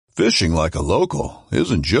Fishing like a local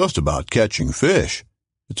isn't just about catching fish.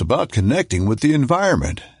 It's about connecting with the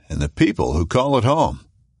environment and the people who call it home.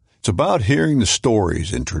 It's about hearing the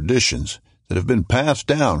stories and traditions that have been passed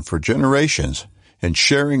down for generations and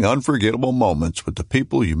sharing unforgettable moments with the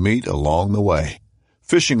people you meet along the way.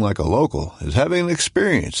 Fishing like a local is having an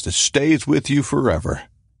experience that stays with you forever.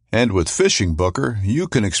 And with Fishing Booker, you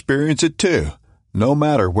can experience it too, no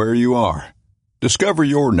matter where you are. Discover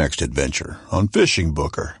your next adventure on Fishing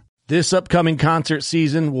Booker. This upcoming concert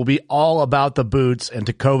season will be all about the boots, and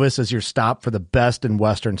Tecovas is your stop for the best in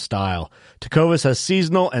Western style. Tecovas has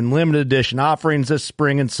seasonal and limited edition offerings this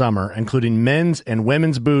spring and summer, including men's and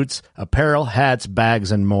women's boots, apparel, hats,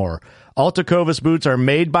 bags, and more. All Tecovas boots are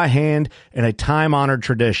made by hand in a time-honored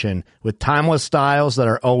tradition with timeless styles that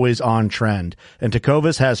are always on trend. And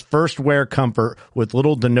Tecovas has first wear comfort with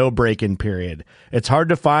little to no break-in period. It's hard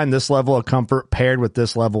to find this level of comfort paired with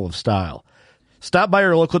this level of style. Stop by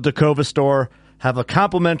your local Tecovas store, have a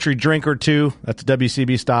complimentary drink or two, that's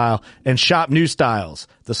WCB style, and shop new styles.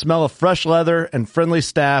 The smell of fresh leather and friendly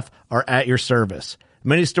staff are at your service.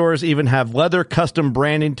 Many stores even have leather custom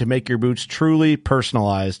branding to make your boots truly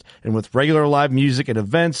personalized. And with regular live music and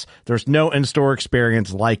events, there's no in-store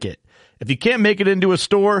experience like it. If you can't make it into a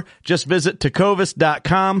store, just visit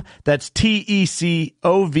tecovas.com. That's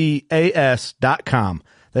TECOVAS.com.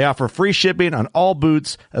 They offer free shipping on all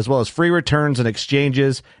boots, as well as free returns and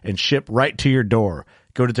exchanges, and ship right to your door.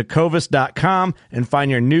 Go to tecovas.com and find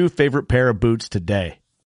your new favorite pair of boots today.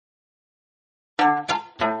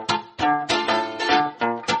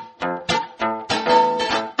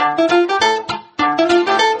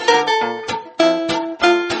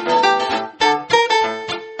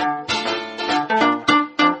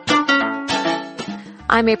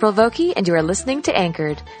 I'm April Vokey, and you are listening to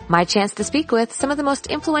Anchored, my chance to speak with some of the most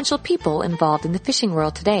influential people involved in the fishing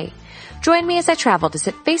world today. Join me as I travel to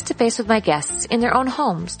sit face-to-face with my guests in their own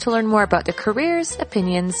homes to learn more about their careers,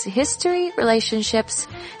 opinions, history, relationships,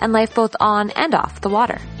 and life both on and off the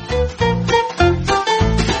water.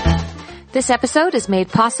 This episode is made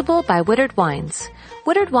possible by Woodard Wines.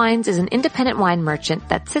 Woodard Wines is an independent wine merchant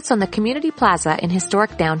that sits on the Community Plaza in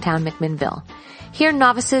historic downtown McMinnville. Here,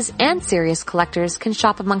 novices and serious collectors can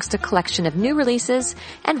shop amongst a collection of new releases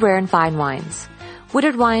and rare and fine wines.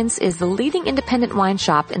 Woodard Wines is the leading independent wine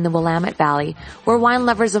shop in the Willamette Valley, where wine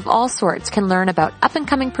lovers of all sorts can learn about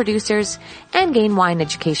up-and-coming producers and gain wine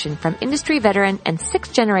education from industry veteran and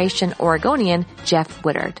sixth-generation Oregonian Jeff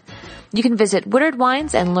Woodard. You can visit Woodard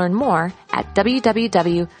Wines and learn more at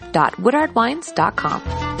www.woodardwines.com.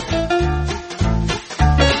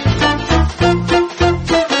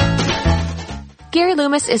 Gary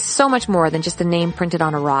Loomis is so much more than just a name printed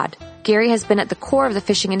on a rod. Gary has been at the core of the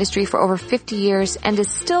fishing industry for over 50 years and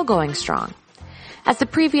is still going strong. As the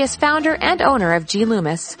previous founder and owner of G.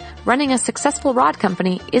 Loomis, running a successful rod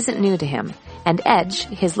company isn't new to him, and Edge,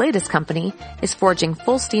 his latest company, is forging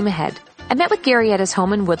full steam ahead. I met with Gary at his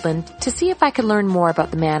home in Woodland to see if I could learn more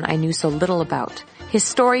about the man I knew so little about. His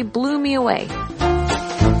story blew me away.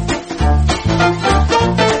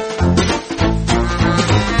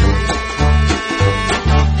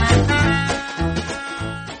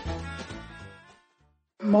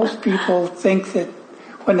 Most people think that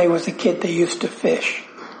when they was a kid they used to fish.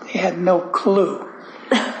 They had no clue.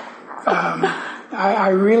 I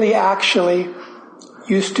really actually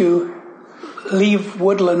used to leave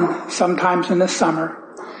Woodland sometimes in the summer,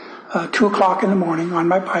 2 o'clock in the morning on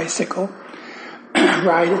my bicycle,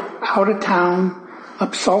 ride out of town,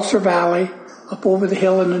 up Sulcer Valley, up over the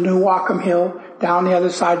hill in the New Wacom Hill, down the other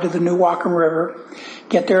side to the New Wacom River,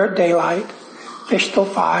 get there at daylight, fish till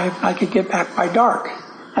 5, and I could get back by dark.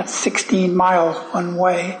 That's 16 miles one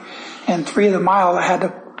way, and 3 of the miles I had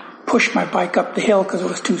to push my bike up the hill because it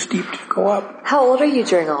was too steep to go up. How old are you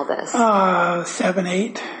during all this? 7,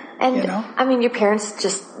 8. And you know? I mean, your parents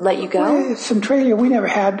just let you go? Well, Centralia, we never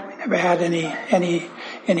had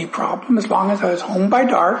any problem as long as I was home by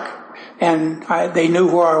dark, and they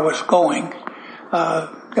knew where I was going.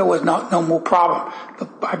 There was no more problem. But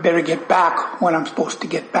I better get back when I'm supposed to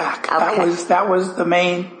get back. Okay. That was the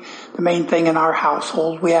main thing in our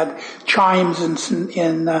household. We had chimes in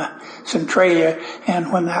Centralia,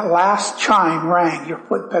 and when that last chime rang, your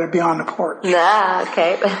foot better be on the porch.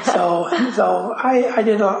 Okay. So I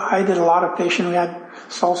did a lot of fishing. We had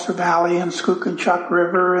Sulcer Valley and Skookumchuck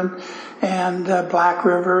River and Black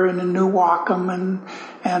River and the New Wacom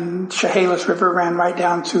and Chehalis River ran right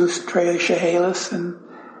down through Centralia, Chehalis, and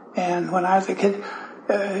when I was a kid,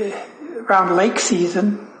 around lake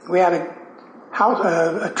season, we had a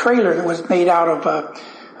trailer that was made out of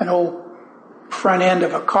an old front end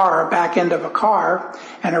of a car, back end of a car,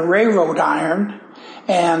 and a railroad iron,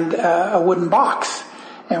 and a wooden box.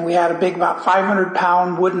 And we had a big, about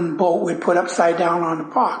 500-pound wooden boat we'd put upside down on the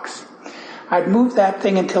box. I'd move that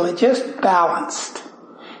thing until it just balanced.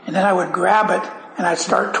 And then I would grab it, and I'd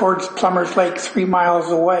start towards Plumbers Lake 3 miles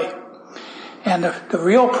away. And the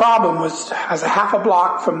real problem was as a half a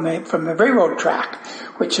block from the railroad track,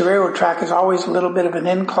 which the railroad track is always a little bit of an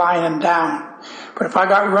incline and down. But if I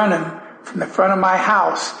got running from the front of my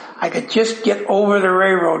house, I could just get over the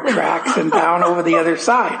railroad tracks and down over the other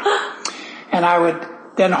side. And I would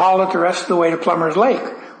then haul it the rest of the way to Plumbers Lake.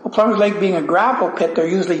 Well, Plumbers Lake being a gravel pit, they're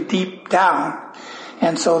usually deep down.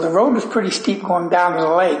 And so the road was pretty steep going down to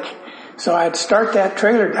the lake. So I'd start that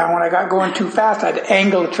trailer down. When I got going too fast, I'd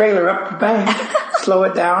angle the trailer up the bank, slow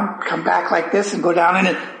it down, come back like this and go down and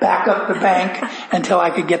then back up the bank until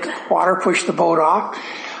I could get to the water, push the boat off.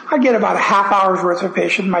 I'd get about a half hour's worth of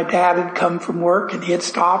fishing. My dad had come from work and he'd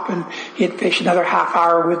stop and he'd fish another half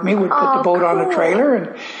hour with me. We'd put the boat on the trailer,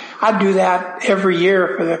 and I'd do that every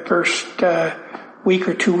year for the first week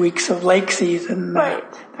or 2 weeks of lake season. Right.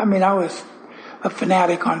 I was a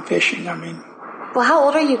fanatic on fishing. Well, how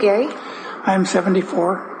old are you, Gary? I'm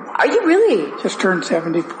 74. Are you really? Just turned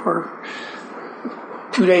 74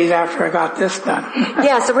 2 days after I got this done.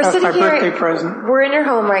 Yeah, so we're sitting my here. Birthday present. We're in your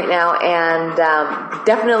home right now, and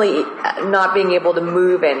definitely not being able to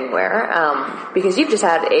move anywhere because you've just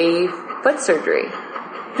had a foot surgery.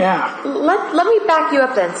 Yeah. Let me back you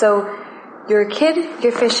up then. So you're a kid,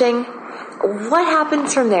 you're fishing. What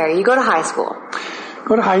happens from there? You go to high school.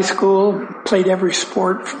 Go to high school, played every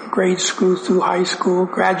sport from grade school through high school,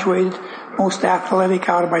 graduated most athletic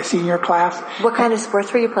out of my senior class. What kind of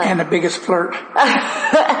sports were you playing? And the biggest flirt.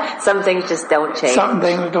 Some things just don't change. Some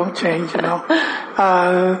things don't change,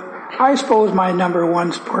 I suppose my number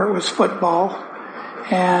one sport was football.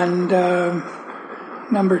 And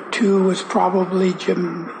number two was probably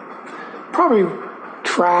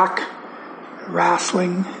track,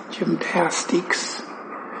 wrestling, gymnastics.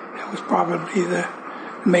 That was probably the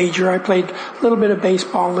major. I played a little bit of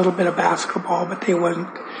baseball, a little bit of basketball, but they wasn't.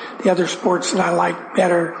 The other sports that I liked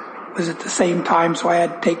better was at the same time, so I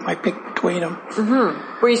had to take my pick between them.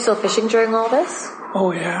 Mm-hmm. Were you still fishing during all this?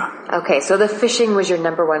 Oh, yeah. Okay, so the fishing was your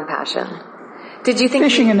number one passion. Did you think...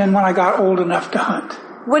 Fishing, and then when I got old enough to hunt.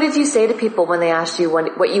 What did you say to people when they asked you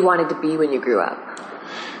what you wanted to be when you grew up?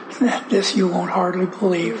 This you won't hardly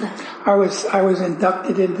believe. I was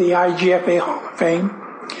inducted into the IGFA Hall of Fame.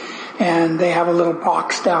 And they have a little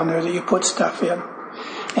box down there that you put stuff in.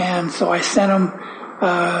 And so I sent them,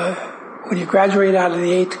 when you graduated out of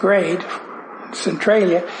the 8th grade,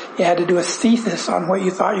 Centralia, you had to do a thesis on what you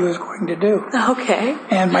thought you was going to do. Okay.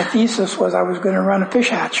 And my thesis was I was going to run a fish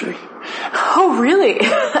hatchery. Oh, really?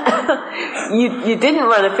 You didn't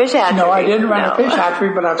run a fish hatchery? No, I didn't run a fish hatchery,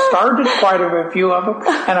 but I've started quite a few of them,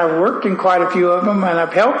 and I've worked in quite a few of them, and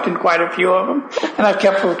I've helped in quite a few of them, and I've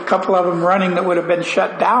kept a couple of them running that would have been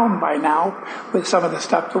shut down by now with some of the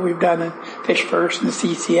stuff that we've done in Fish First and the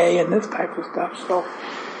CCA and this type of stuff. So,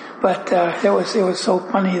 but it was so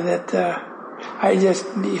funny that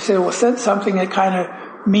you said, well, said something that kind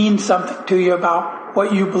of means something to you about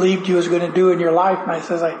what you believed you was going to do in your life, and I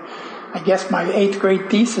says, I guess my 8th grade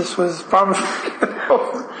thesis was probably,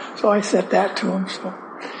 so I said that to him.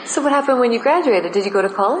 So what happened when you graduated? Did you go to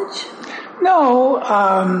college? No,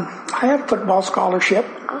 I had a football scholarship,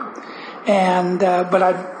 and but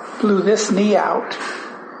I blew this knee out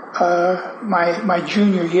my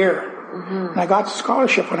junior year, and I got the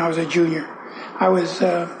scholarship when I was a junior. I was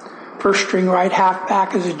first string right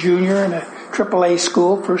halfback as a junior in a AAA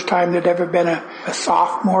school. First time there'd ever been a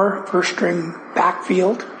sophomore first string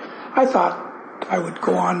backfield. I thought I would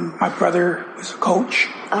go on. My brother was a coach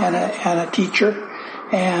and a teacher,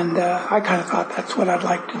 and I kind of thought that's what I'd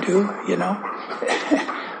like to do,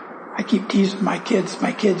 I keep teasing my kids.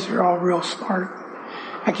 My kids are all real smart.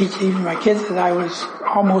 I keep teasing my kids that I was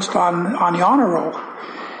almost on the honor roll.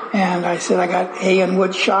 And I said I got A in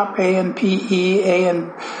wood shop, A in PE, A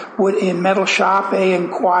in wood in metal shop, A in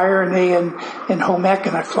choir, and A in home ec,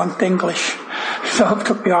 and I flunked English. So it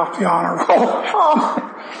took me off the honor roll. Oh,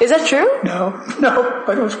 is that true? No,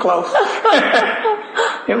 but it was close.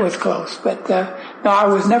 It was close. But no, I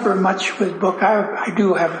was never much with book. I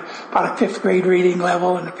do have about a 5th grade reading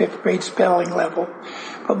level and a 5th grade spelling level,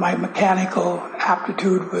 but my mechanical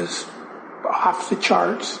aptitude was off the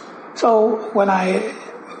charts. So when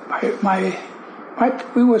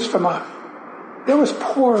we was there was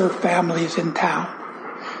poorer families in town,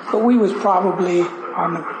 but we was probably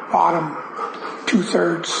on the bottom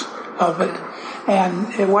 2/3 of it.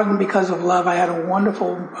 And it wasn't because of love. I had a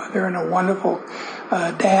wonderful mother and a wonderful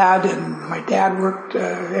dad, and my dad worked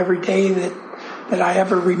every day that I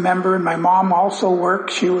ever remember. And my mom also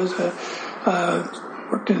worked. She was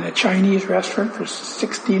worked in a Chinese restaurant for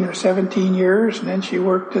 16 or 17 years, and then she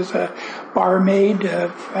worked as a barmaid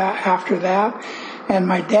after that. And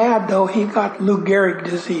my dad, though, he got Lou Gehrig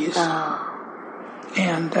disease.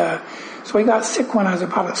 And so he got sick when I was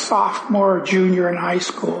about a sophomore or junior in high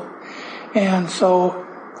school. And so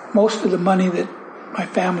most of the money that my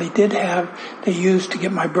family did have, they used to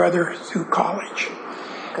get my brother through college.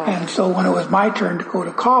 And so when it was my turn to go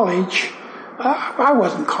to college, I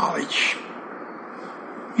wasn't college.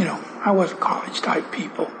 I wasn't college-type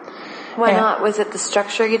people. Why not? Was it the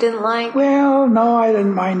structure you didn't like? Well, no, I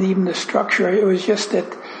didn't mind even the structure. It was just that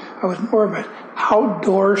I was more of an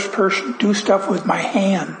outdoors person, do stuff with my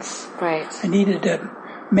hands. Right. I needed to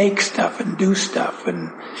make stuff and do stuff.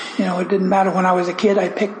 And, it didn't matter. When I was a kid, I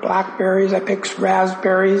picked blackberries, I picked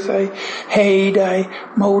raspberries, I hayed, I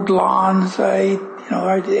mowed lawns, I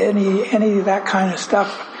any of that kind of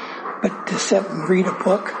stuff. But to sit and read a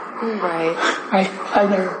book. Right. I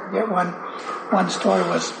never forget one story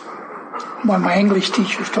was one of my English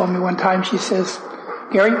teachers told me one time. She says,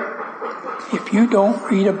 Gary, if you don't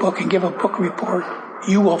read a book and give a book report,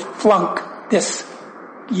 you will flunk this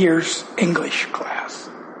year's English class.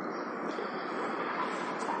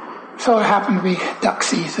 So it happened to be duck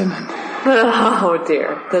season, and oh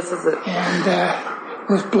dear, this is it. And it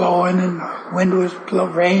was blowing, and wind was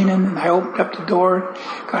raining, and I opened up the door,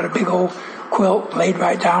 got a big old quilt, laid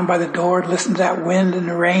right down by the door, listened to that wind and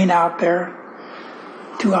the rain out there.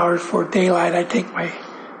 2 hours before daylight, I take my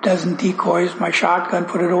dozen decoys, my shotgun,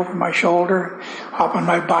 put it over my shoulder, hop on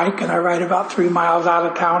my bike, and I ride about 3 miles out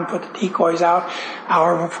of town, put the decoys out.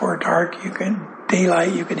 Hour before dark, you can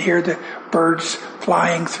hear the birds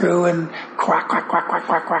flying through and quack, quack, quack, quack,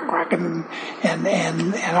 quack, quack, quack, and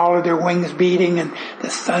all of their wings beating, and the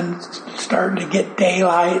sun's starting to get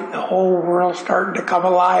daylight, the whole world's starting to come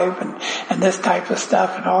alive, and this type of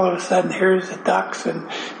stuff, and all of a sudden here's the ducks, and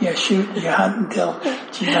you shoot and you hunt until,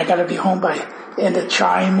 geez, I gotta be home by the end of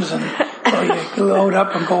chimes, and so you load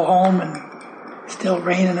up and go home, and still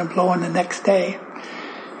raining and blowing the next day.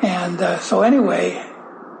 And so anyway,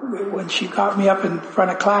 when she got me up in front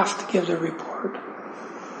of class to give the report,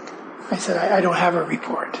 I said, I don't have a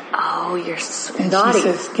report. Oh, you're so and naughty. She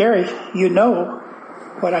says, Gary, you know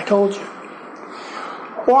what I told you.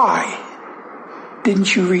 Why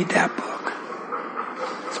didn't you read that book?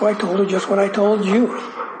 So I told her just what I told you.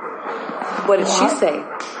 What did she say?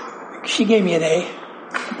 She gave me an A.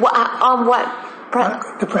 On what?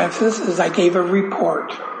 The premises is I gave a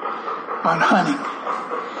report on hunting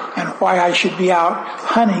and why I should be out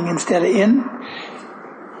hunting instead of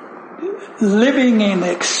living in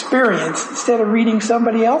the experience instead of reading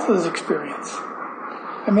somebody else's experience.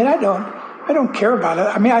 I mean, I don't care about it.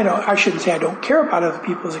 I mean, I shouldn't say I don't care about other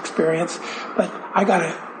people's experience, but I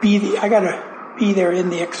gotta be there in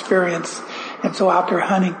the experience. And so out there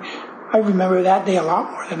hunting, I remember that day a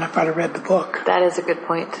lot more than if I'd have read the book. That is a good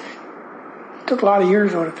point. It took a lot of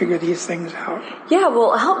years, though, to figure these things out. Yeah,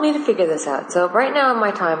 well, help me to figure this out. So right now in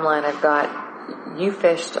my timeline, I've got you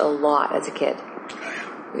fished a lot as a kid.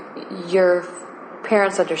 Your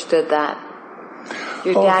parents understood that.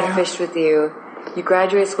 Your dad fished with you. You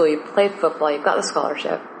graduated school, you played football, you got the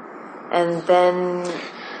scholarship. And then...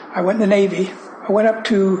 I went in the Navy. I went up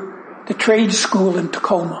to the trade school in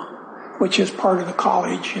Tacoma, which is part of the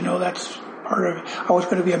college. That's part of... I was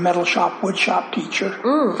going to be a metal shop, wood shop teacher.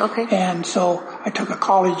 Okay. And so I took a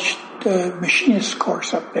college machinist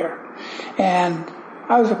course up there. And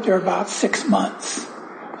I was up there about 6 months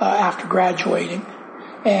after graduating.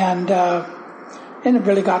 And it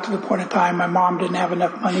really got to the point of time my mom didn't have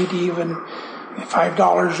enough money to even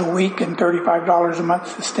 $5 a week and $35 a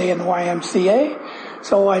month to stay in the YMCA.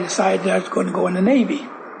 So I decided I was going to go in the Navy.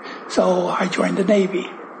 So I joined the Navy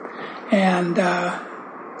and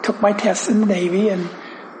took my tests in the Navy, and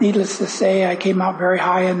needless to say, I came out very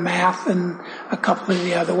high in math and a couple of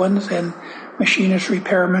the other ones, and machinist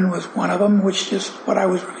repairman was one of them, which is just what I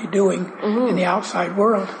was really doing in the outside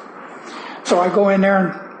world. So I go in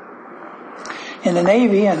there in the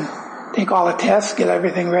Navy and take all the tests, get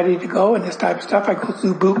everything ready to go and this type of stuff. I go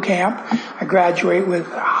through boot camp. I graduate with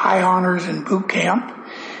high honors in boot camp,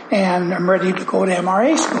 and I'm ready to go to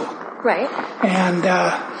MRA school. Right. And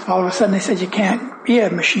all of a sudden they said, you can't be a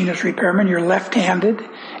machinist repairman. You're left-handed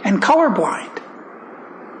and colorblind.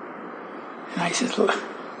 And I said,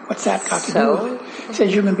 what's that got to do with it? He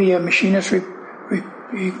says, you can be a machinist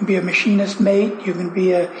you can be a machinist mate, you can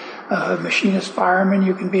be a machinist fireman,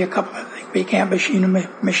 you can be a couple of things, but you can't be a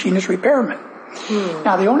machinist repairman.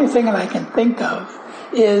 Now, the only thing that I can think of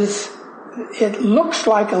is it looks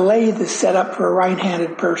like a lathe is set up for a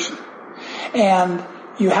right-handed person. And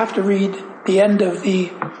you have to read the end of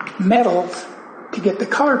the metals to get the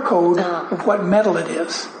color code of what metal it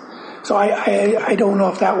is. So I don't know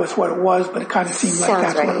if that was what it was, but it kind of seemed like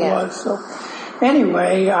that's what it was. So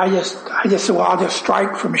anyway, I just said, well, I'll just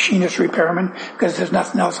strike for machinist repairman because there's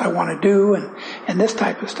nothing else I want to do and this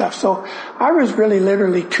type of stuff. So I was really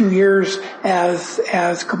literally 2 years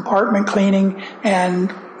as compartment cleaning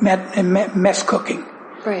and mess cooking.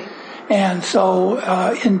 Right. And so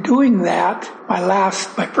in doing that,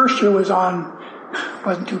 my first year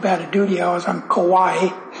wasn't too bad a duty. I was on Kauai.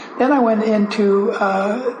 Then I went into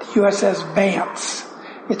USS Vance.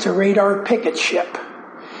 It's a radar picket ship.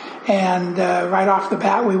 And right off the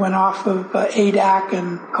bat, we went off of Adak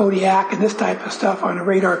and Kodiak and this type of stuff on a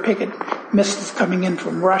radar picket, missiles coming in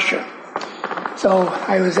from Russia. So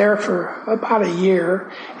I was there for about a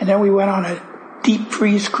year, and then we went on a deep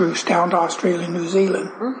freeze cruise down to Australia and New Zealand.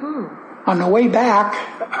 Mm-hmm. On the way back,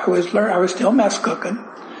 I was still mess cooking,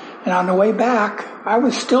 and on the way back, I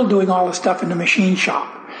was still doing all the stuff in the machine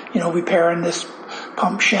shop. Repairing this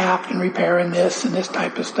pump shaft and repairing this and this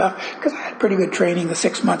type of stuff, because I had pretty good training the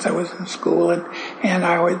 6 months I was in school, and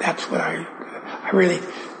that's what I really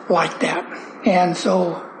liked that. And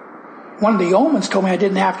so one of the yeomans told me I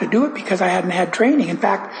didn't have to do it because I hadn't had training. In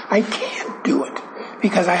fact, I can't do it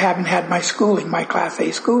because I haven't had my schooling, my Class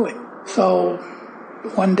A schooling. So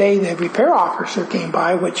one day the repair officer came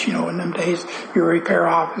by, which, in them days, your repair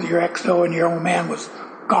officer, your XO, and your old man was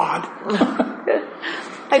God.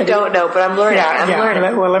 I don't know, but I'm learning. I'm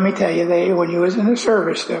learning. Well, let me tell you, when you was in the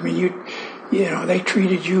service, I mean, they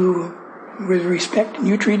treated you with respect, and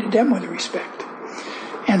you treated them with respect.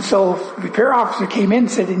 And so the repair officer came in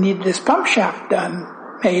and said he needed this pump shaft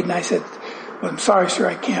made, and I said, well, I'm sorry, sir,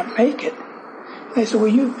 I can't make it. And they said, well,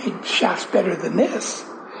 you've made shafts better than this.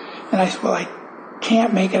 And I said, well, I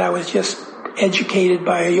can't make it. I was just educated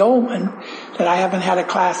by a yeoman that I haven't had a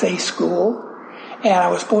Class A school. And I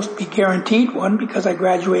was supposed to be guaranteed one because I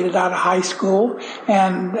graduated out of high school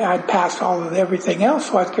and I'd passed all of everything else,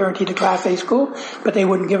 so I was guaranteed a Class A school, but they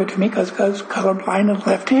wouldn't give it to me because colorblind and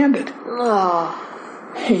left-handed. Oh.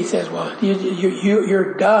 He says, well,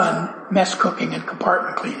 you're done mess cooking and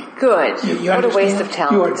compartment cleaning. Good. You what a waste of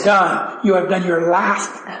talent. You are done. You have done your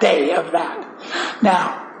last day of that.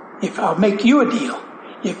 Now, if I'll make you a deal,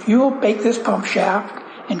 if you'll make this pump shaft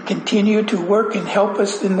and continue to work and help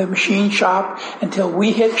us in the machine shop until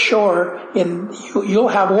we hit shore, and you'll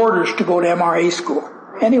have orders to go to MRA school.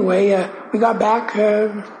 Anyway, we got back,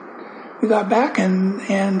 and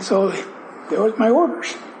so there was my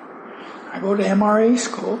orders. I go to MRA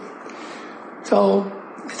school. So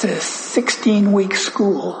it's a 16-week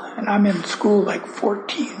school, and I'm in school like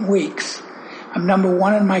 14 weeks. I'm number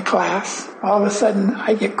one in my class. All of a sudden,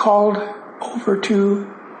 I get called over to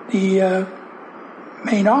the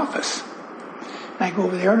main office. And I go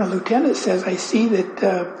over there, and a lieutenant says, I see that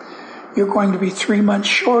you're going to be 3 months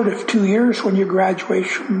short of 2 years when you graduate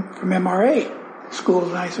from MRA school.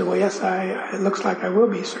 And I said, well, yes, it looks like I will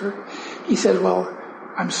be, sir. He said, well,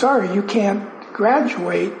 I'm sorry, you can't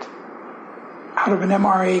graduate out of an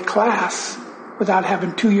MRA class without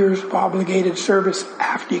having 2 years of obligated service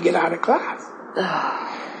after you get out of class.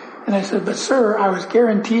 And I said, but sir, I was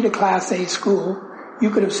guaranteed a Class A school. You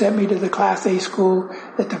could have sent me to the Class A school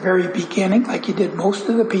at the very beginning, like you did most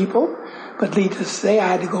of the people. But needless to say, I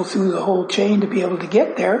had to go through the whole chain to be able to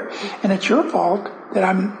get there. And it's your fault that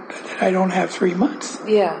I don't have 3 months.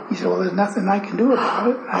 Yeah. He said, well, there's nothing I can do about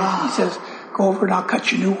it. He says, go over and I'll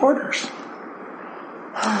cut you new orders.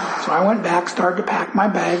 So I went back, started to pack my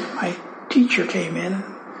bag. My teacher came in.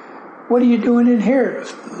 What are you doing in here? It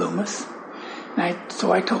was Loomis.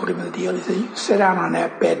 So I told him the deal. He said, you sit down on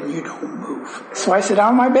that bed and you don't move. So I sat down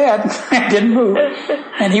on my bed. I didn't move.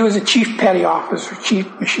 And he was a chief petty officer,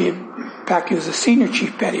 in fact, he was a senior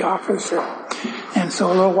chief petty officer. And so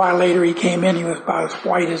a little while later he came in. He was about as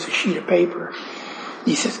white as a sheet of paper.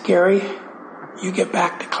 He says, Gary, you get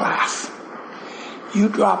back to class. You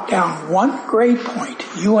drop down 1 grade point.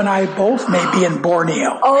 You and I both may be in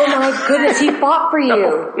Borneo. Oh my goodness, he fought for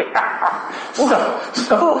you.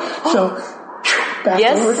 So back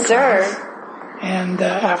over to class. And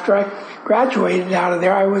after I graduated out of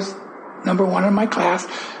there, I was number one in my class,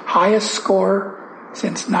 highest score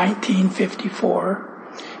since 1954,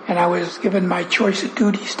 and I was given my choice of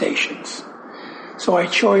duty stations. So I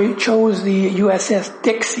chose the USS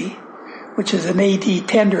Dixie, which is an AD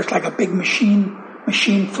tender. It's like a big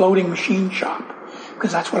floating machine shop,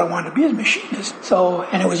 because that's what I wanted to be as a machinist. So,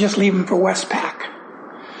 and it was just leaving for Westpac.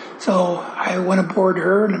 So I went aboard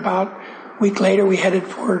her, and about a week later we headed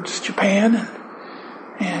towards Japan,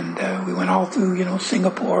 and we went all through,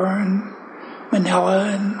 Singapore and Manila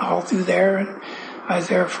and all through there. And I was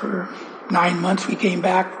there for 9 months. We came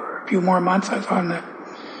back for a few more months. I was on the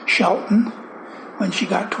Shelton when she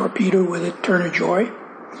got torpedoed with a Turner Joy.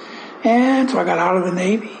 And so I got out of the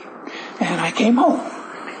Navy and I came home.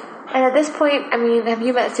 And at this point, I mean, have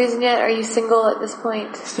you met Susan yet? Are you single at this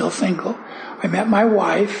point? Still single. I met my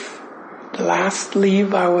wife the last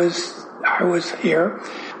leave I was here.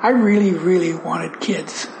 I really, really wanted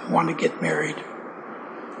kids. I wanted to get married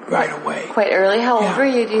right away. Quite early? How old were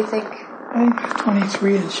you, do you think? I think I was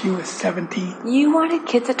 23 and she was 17. You wanted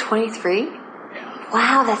kids at 23? Yeah.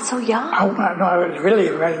 Wow, that's so young. I was really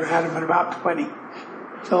rather had them at about 20.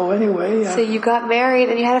 So anyway. So you got married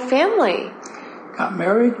and you had a family. Got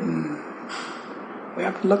married, and we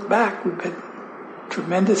have to look back. We've been a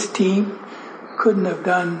tremendous team. Couldn't have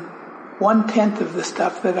done 1/10 of the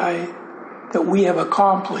stuff that we have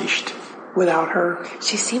accomplished without her.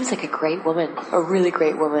 She seems like a great woman, a really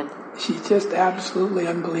great woman. She's just absolutely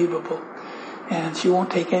unbelievable, and she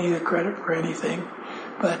won't take any of the credit for anything.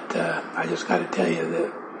 But I just got to tell you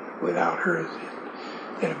that without her,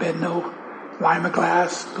 there'd have been no Lima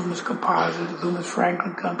Glass, Loomis Composite, Loomis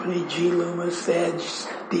Franklin Company, G. Loomis, Edge,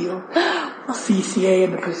 Steel, CCA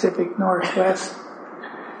in the Pacific Northwest,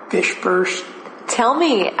 Fish First. Tell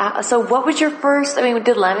me, so what was your first,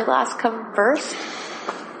 did Lima Glass come first?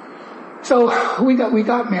 So we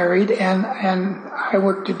got married, and I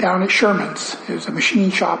worked down at Sherman's. It was a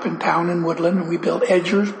machine shop in town in Woodland, and we built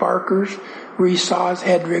edgers, barkers, resaws,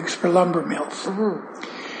 head rigs for lumber mills.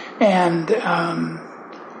 Mm-hmm. And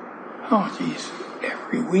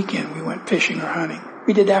every weekend we went fishing or hunting.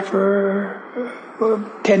 We did that for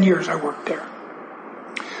 10 years I worked there.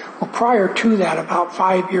 Well, prior to that, about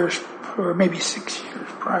 5 years, or maybe 6 years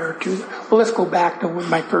prior to that. Well, let's go back to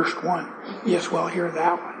my first one. Yes, well, hear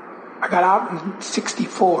that one. I got out in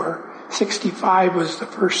 64. 65 was the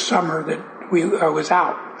first summer that I was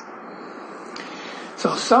out.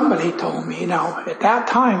 So somebody told me, now, at that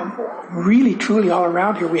time, really, truly all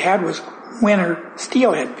around here we had was winter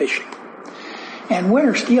steelhead fishing. And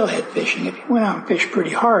winter steelhead fishing, if you went out and fished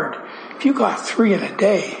pretty hard, if you got 3 in a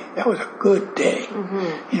day, that was a good day.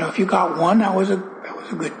 Mm-hmm. If you got 1, that was a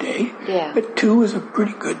good day. Yeah. But 2 was a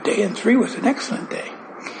pretty good day, and 3 was an excellent day.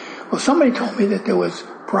 Well, somebody told me that there was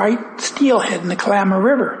bright steelhead in the Kalama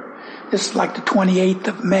River. This is like the 28th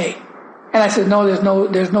of May. And I said, no,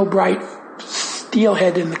 there's no bright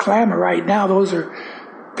steelhead in the Kalama right now. Those are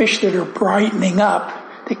fish that are brightening up.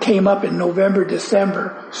 They came up in November,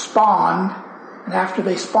 December, spawned, and after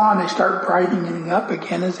they spawn, they start brightening up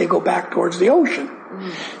again as they go back towards the ocean.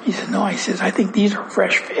 Mm. He said, no, I think these are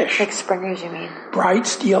fresh fish. Like springers, you mean? Bright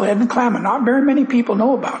steelhead and Kalama. Not very many people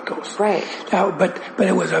know about those. Right. But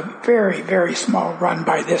it was a very, very small run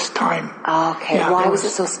by this time. Oh, okay. Yeah, why was it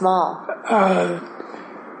so small?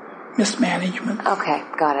 Mismanagement. Okay,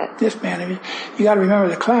 got it. Mismanagement. You got to remember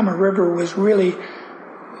the Kalama River was really,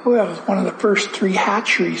 it was one of the first 3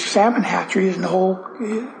 hatcheries, salmon hatcheries in the whole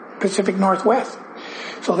Pacific Northwest.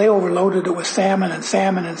 So they overloaded it with salmon and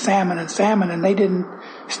salmon and salmon and salmon, and they didn't.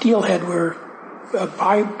 Steelhead were a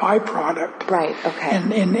byproduct. Right. Okay.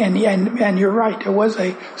 And you're right. There was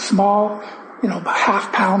a small,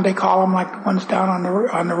 half pound they call them, like the ones down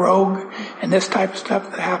on the Rogue, and this type of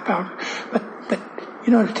stuff, the half pound. But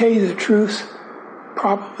to tell you the truth,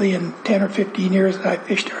 probably in 10 or 15 years that I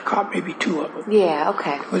fished there, I caught maybe 2 of them. Yeah.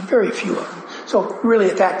 Okay. It was very few of them. So really,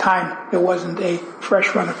 at that time, there wasn't a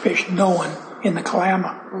fresh run of fish known in the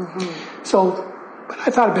Kalama. Mm-hmm. But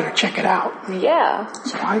I thought I better check it out. Yeah.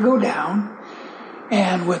 So I go down,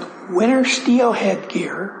 and with winter steelhead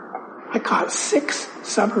gear, I caught 6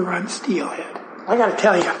 summer run steelhead. I got to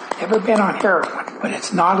tell you, I've never been on heroin, but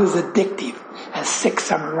it's not as addictive as 6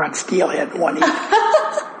 summer run steelhead one evening.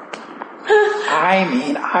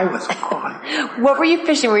 I was on. What were you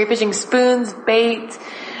fishing? Were you fishing spoons, bait,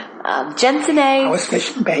 Jensen eggs? I was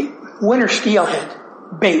fishing bait. Winter steelhead.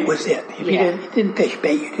 Bait was it. If you didn't fish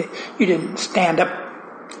bait, you didn't stand up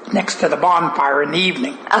next to the bonfire in the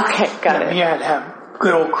evening. Okay, got it. You had to have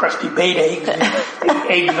good old crusty bait eggs,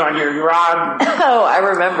 eggs on your rod. Oh, I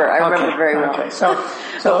remember very well. Okay, so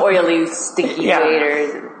oily, stinky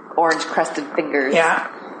waders, and orange crusted fingers. Yeah,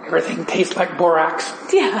 everything tastes like borax.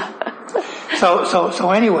 Yeah.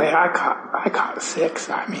 So anyway, I caught 6.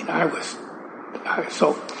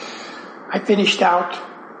 I finished out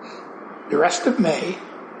the rest of May,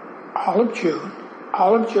 all of June,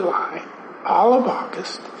 all of July, all of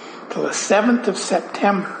August, till the 7th of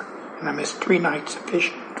September, and I missed 3 nights of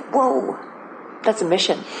fishing. Whoa, that's a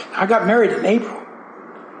mission. I got married in April.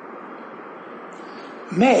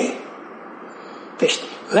 May, fished,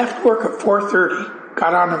 left work at 4:30,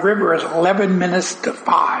 got on the river at 11 minutes to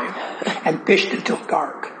 5 and fished until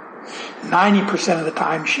dark. 90% of the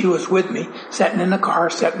time she was with me, sitting in the car,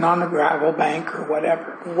 sitting on the gravel bank or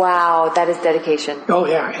whatever. Wow, that is dedication. Oh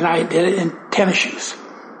yeah, and I did it in tennis shoes.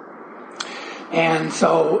 And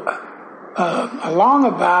so, along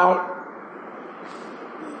about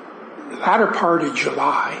the latter part of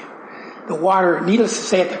July, the water, needless to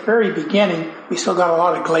say, at the very beginning, we still got a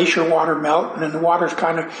lot of glacier water melt, and the water's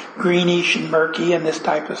kind of greenish and murky and this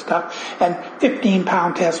type of stuff. And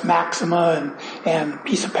 15-pound test Maxima and a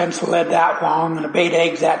piece of pencil lead that long and a bait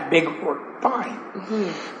eggs that big were fine.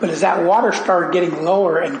 Mm-hmm. But as that water started getting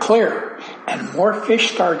lower and clearer, and more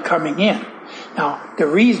fish started coming in. Now, the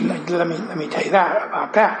reason, let me tell you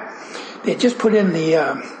about that. They just put in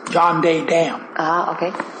the John Day Dam. Ah,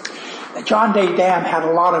 okay. The John Day Dam had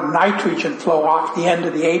a lot of nitrogen flow off the end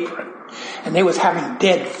of the apron, and they was having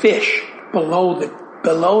dead fish below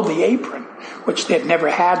the apron, which they'd never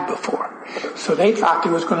had before. So they thought they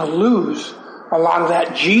was going to lose a lot of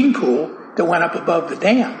that gene pool that went up above the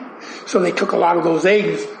dam. So they took a lot of those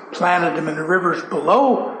eggs, planted them in the rivers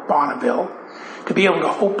below Bonneville to be able to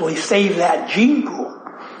hopefully save that gene pool.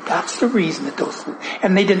 That's the reason that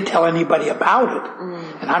and they didn't tell anybody about it.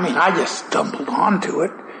 And I mean, I just stumbled onto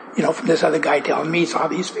it. You know, from this other guy telling me he saw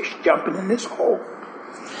these fish jumping in this hole.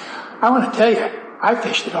 I want to tell you, I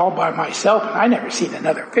fished it all by myself, and I never seen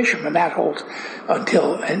another fisherman that hole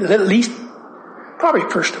until at least probably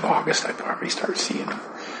 1st of August. I probably started seeing them.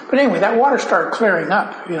 But anyway, that water started clearing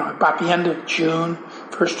up. You know, about the end of June,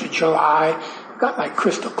 1st of July, it got like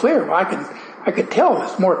crystal clear. Well, I could tell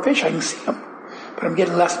there's more fish. I can see them, but I'm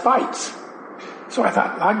getting less bites. So I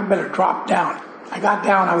thought, well, I better drop down. I got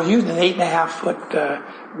down. I was using an 8.5-foot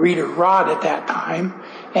reader rod at that time,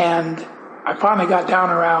 and I finally got down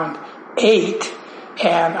around 8,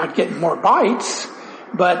 and I'd get more bites,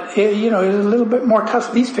 but it was a little bit more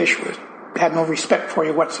tough. These fish had no respect for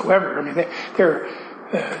you whatsoever. I mean, they're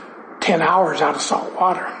 10 hours out of salt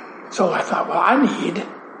water. So I thought, well, I need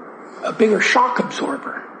a bigger shock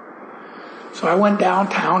absorber. So I went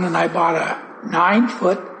downtown and I bought a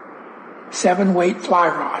 9-foot, 7-weight fly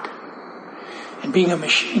rod. And being a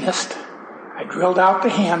machinist, I drilled out the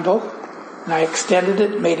handle, and I extended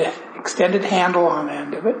it, made an extended handle on the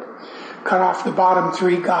end of it, cut off the bottom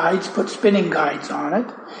 3 guides, put spinning guides on it,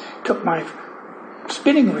 took my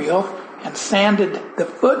spinning reel and sanded the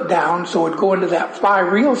foot down so it would go into that fly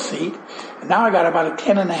reel seat, and now I got about a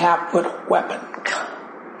 10.5-foot weapon.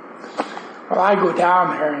 Well, I go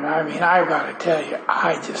down there, and I mean, I've got to tell you,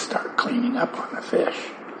 I just start cleaning up on the fish.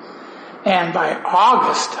 And by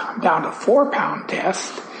August, I'm down to 4-pound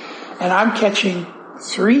test, and I'm catching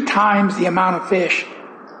 3 times the amount of fish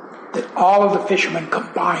that all of the fishermen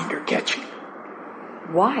combined are catching.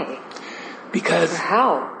 Why? Because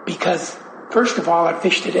how? Because first of all, I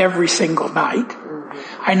fished it every single night.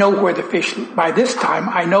 Mm-hmm. I know where the fish. By this time,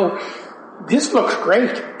 I know this looks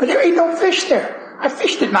great, but there ain't no fish there. I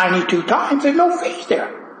fished it 92 times. There's no fish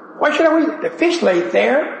there. Why should I wait? The fish lay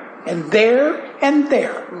there and there and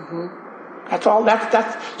there. Mm-hmm. That's all. That's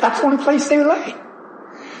the only place they lay.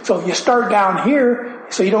 So if you start down here,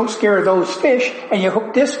 so you don't scare those fish, and you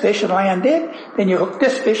hook this fish and land it, then you hook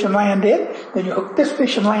this fish and land it, then you hook this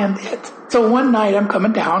fish and land it. So one night I'm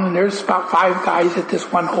coming down, and there's about 5 guys at this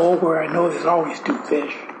one hole where I know there's always 2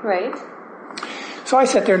 fish. Right. So I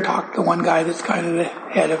sit there and talk to the one guy that's kind of the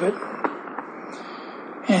head of it.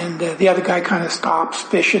 And the other guy kind of stops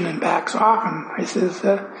fishing and backs off, and I says,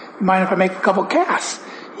 you mind if I make a couple casts?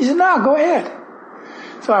 He said, no, go ahead.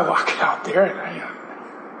 So I walk out there,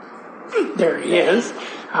 and there he is.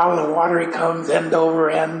 Out of the water he comes, end over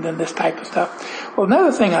end, and this type of stuff. Well,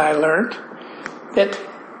 another thing I learned, that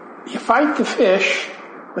you fight the fish,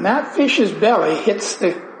 when that fish's belly hits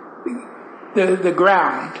the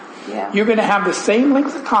ground, you're going to have the same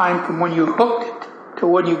length of time from when you hooked it to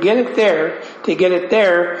when you get it there, to get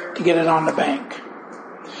it on the bank.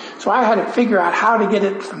 So I had to figure out how to get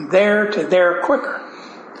it from there to there quicker.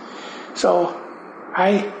 So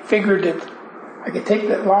I figured that I could take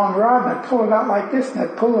that long rod and I'd pull it out like this, and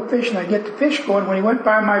I'd pull the fish and I'd get the fish going. When he went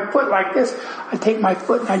by my foot like this, I'd take my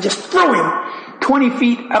foot and I'd just throw him 20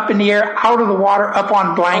 feet up in the air, out of the water, up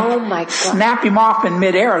on blank. Oh my God. Snap him off in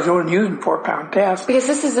midair. I was only using 4-pound test. Because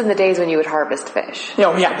this is in the days when you would harvest fish.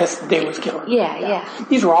 Oh yeah, this day was killing. Yeah.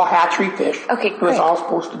 These were all hatchery fish. Okay, great. It was great. all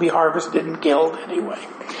supposed to be harvested and killed anyway.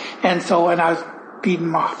 And I was feeding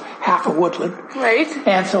them off half a woodland. Right.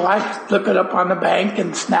 And so I flip it up on the bank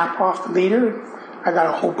and snap off the leader. I got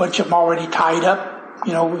a whole bunch of them already tied up,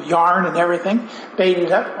 with yarn and everything.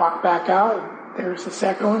 Baited up, walk back out. There's the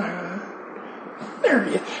second one. There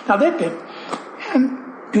he is. Now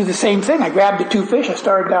and do the same thing. I grabbed the 2 fish, I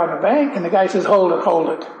started down the bank, and the guy says, hold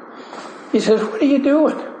it. He says, what are you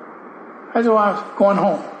doing? I said, well, I was going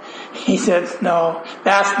home. He said, no,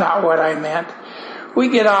 that's not what I meant. We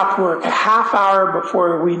get off work a half hour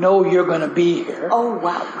before we know you're going to be here. Oh,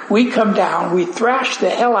 wow. We come down, we thrash the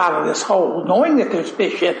hell out of this hole, knowing that there's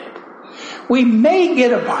fish in it. We may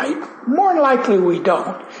get a bite. More than likely we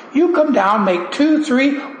don't. You come down, make 2,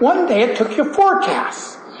 3. One day it took you 4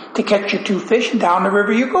 casts to catch your 2 fish, and down the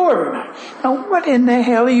river you go every night. Now, what in the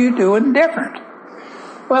hell are you doing different?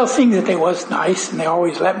 Well, seeing that they was nice, and they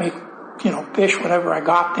always let me, fish whenever I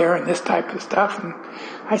got there and this type of stuff. And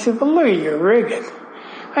I said, well, look at your rigging.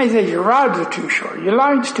 I said, your rods are too short, your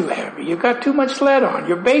line's too heavy, you've got too much lead on,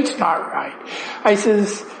 your bait's not right. I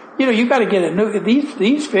says, you got to get a new,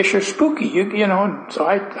 these fish are spooky, and so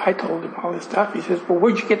I told him all this stuff. He says, well,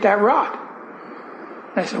 where'd you get that rod?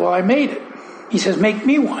 And I said, well, I made it. He says, make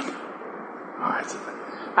me one. I said,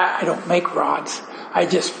 I don't make rods, I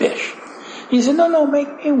just fish. He said, no,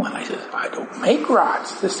 make me one. I said, I don't make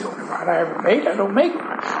rods. This is the only rod I ever made. I don't make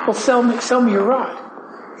rods. Well, sell me your rod.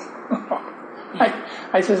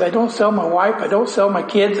 I says, I don't sell my wife, I don't sell my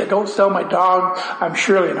kids, I don't sell my dog. I'm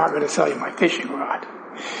surely not going to sell you my fishing rod.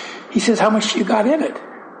 He says, how much you got in it?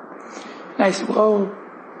 And I said, well,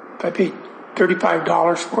 I paid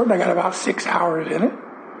 $35 for it, and I got about 6 hours in it.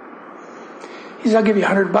 He says, I'll give you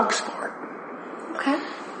 $100 for it. Okay.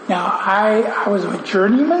 Now, I was a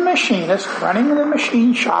journeyman machinist running the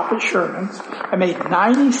machine shop at Sherman's. I made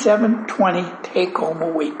 $97.20 take home a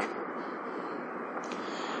week.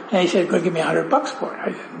 And he said, go give me $100 for it.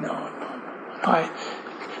 I said, no.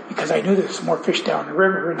 Because I knew there was some more fish down the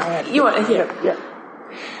river, and I had to. Yeah.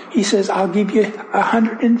 He says, I'll give you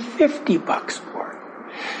 $150 for it.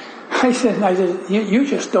 I said, you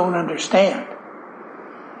just don't understand.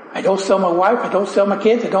 I don't sell my wife, I don't sell my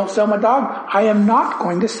kids, I don't sell my dog. I am not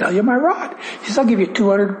going to sell you my rod. He says, I'll give you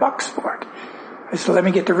 $200 for it. I said, let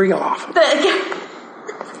me get the reel off him.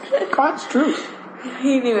 God's truth.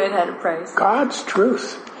 He knew it had a price. God's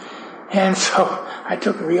truth. And so I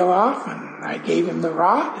took the reel off and I gave him the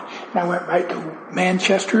rod. And I went right to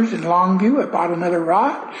Manchester's in Longview. I bought another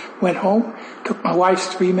rod, went home, took my wife's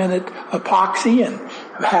 3-minute epoxy and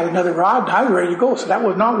had another rod, and I was ready to go. So that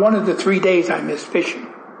was not one of the 3 days I missed fishing.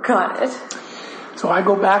 Got it. So I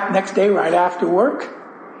go back next day right after work,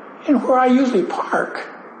 and where I usually park,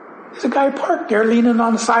 there's a guy parked there leaning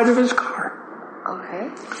on the side of his car. Okay.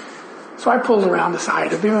 So I pulled around the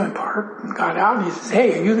side of him and parked and got out, and he says,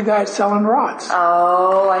 hey, are you the guy that's selling rods?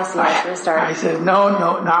 Oh, I see. I said, no,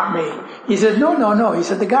 not me. He said, no. He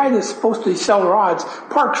said, the guy that's supposed to sell rods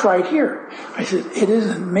parks right here. I said, it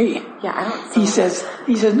isn't me. Yeah, I don't. He says,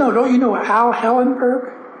 no, don't you know Al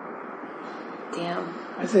Hellenberg? Damn.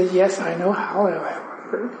 I said, yes, I know Hal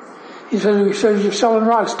Hellenberg. He says, you're selling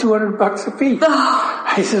rods, $200 a piece.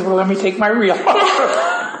 I said, well, let me take my reel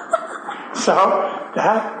off. So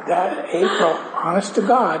that April, honest to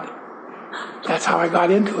God, that's how I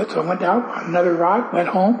got into it. So I went down, bought another rod, went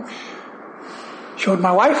home, showed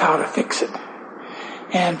my wife how to fix it.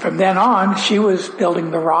 And from then on, she was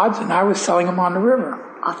building the rods and I was selling them on the river.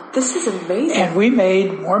 Oh, this is amazing. And we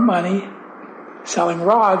made more money selling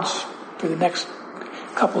rods for the next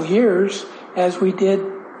couple years as we did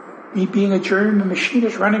me being a journeyman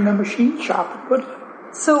machinist running a machine shop in Woodland.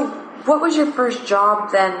 So what was your first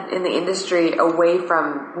job then in the industry away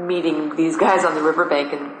from meeting these guys on the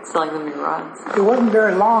riverbank and selling them your rods? It wasn't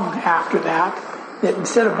very long after that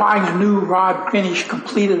instead of buying a new rod finished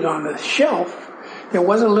completed on the shelf, there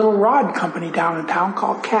was a little rod company down in town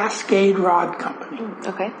called Cascade Rod Company.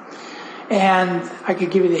 Okay. And I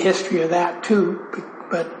could give you the history of that too.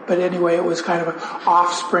 But anyway, it was kind of an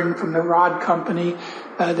offspring from the rod company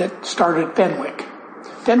that started Fenwick.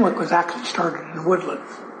 Fenwick was actually started in Woodland.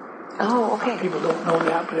 Oh, okay. People don't know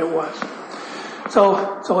that, but it was.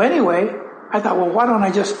 So anyway, I thought, well, why don't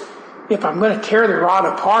I just, if I'm going to tear the rod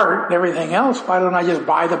apart and everything else, why don't I just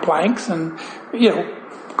buy the planks and,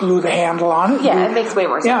 glue the handle on it? Yeah, it makes way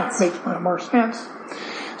more sense. Yeah, it makes way more sense.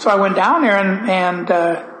 So I went down there and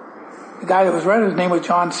the guy that was running, his name was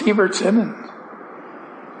John Sievertson, and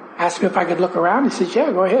asked me if I could look around. He says,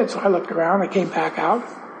 yeah, go ahead. So I looked around. I came back out.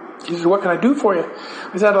 He says, what can I do for you?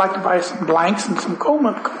 I said, I'd like to buy some blanks and some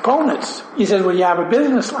components. He said, well, you have a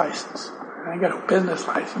business license. I got no business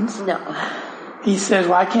license. No. He says,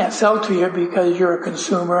 well, I can't sell to you because you're a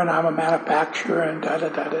consumer and I'm a manufacturer and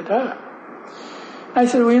da-da-da-da-da. I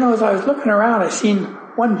said, well, as I was looking around, I seen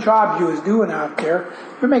one job you was doing out there.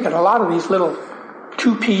 You're making a lot of these little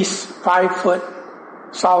 2-piece, 5-foot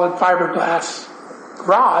solid fiberglass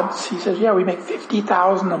rods. He says, yeah, we make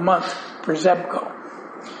 $50,000 a month for Zebco.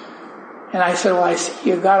 And I said, well, I see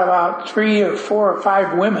you've got about 3 or 4 or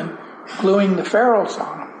 5 women gluing the ferrules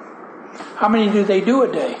on them. How many do they do a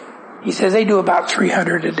day? He says, they do about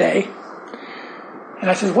 300 a day. And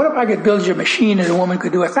I said, what if I could build you a machine and a woman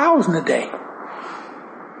could do 1,000 a day?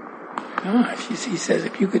 Oh, he says,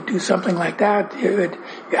 if you could do something like that,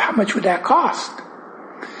 how much would that cost?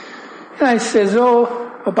 And I says,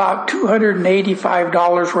 about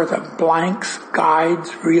 $285 worth of blanks,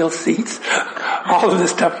 guides, reel seats, all of the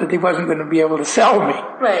stuff that he wasn't going to be able to sell me.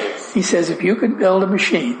 Right. He says, if you could build a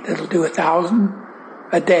machine that'll do 1,000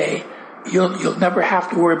 a day, you'll never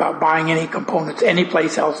have to worry about buying any components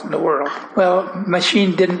anyplace else in the world. Well,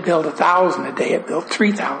 machine didn't build 1,000 a day; it built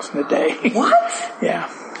 3,000 a day. What? Yeah.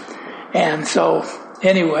 And so,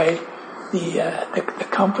 anyway, the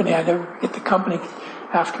company, I never get the company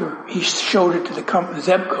after he showed it to the company,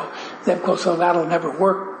 Zebco. Zebco said, that'll never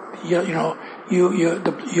work. You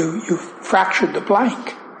fractured the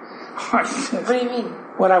blank. What do you mean?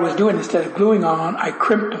 What I was doing, instead of gluing on, I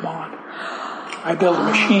crimped them on. I built a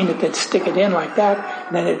machine that they'd stick it in like that,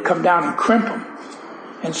 and then it'd come down and crimp them.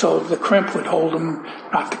 And so the crimp would hold them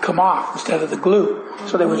not to come off instead of the glue.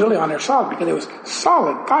 So they was really on there solid because it was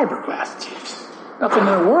solid fiberglass. Jeez. Nothing in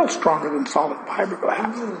the world stronger than solid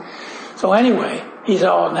fiberglass. So anyway, he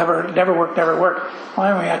said, never worked. Well,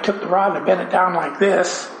 anyway, I took the rod and bent it down like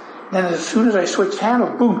this. Then as soon as I switched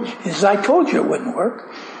handles, boom, as I told you it wouldn't work.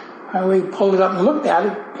 We pulled it up and looked at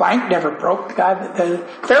it. Blank never broke. The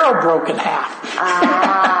ferrule broke in half.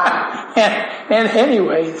 and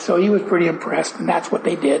anyway, so he was pretty impressed, and that's what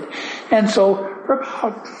they did. And so for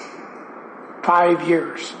about 5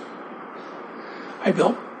 years, I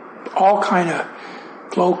built all kind of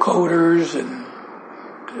flow coaters and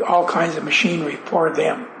all kinds of machinery for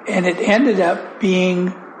them. And it ended up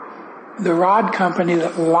being the rod company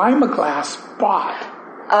that Lima-Glass bought.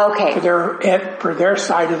 Okay. For their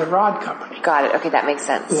side of the rod company. Got it. Okay, that makes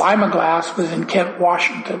sense. Lima-Glass was in Kent,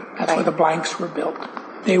 Washington. That's where the blanks were built.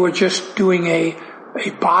 They were just doing a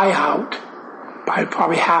buyout. By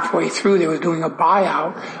probably halfway through, they were doing a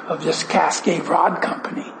buyout of this Cascade Rod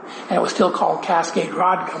Company. And it was still called Cascade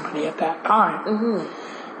Rod Company at that time. Mm-hmm.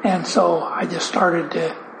 And so I just started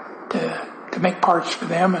to make parts for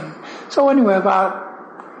them. And so anyway,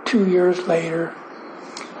 about 2 years later,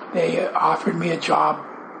 they offered me a job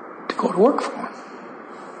to go to work for them.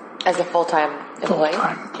 As a full-time employee?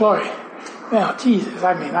 Full-time employee. Well, Jesus,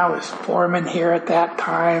 I was foreman here at that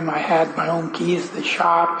time. I had my own keys to the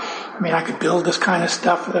shop. I could build this kind of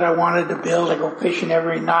stuff that I wanted to build. I go fishing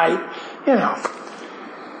every night. They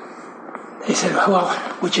said, well,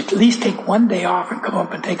 would you at least take one day off and come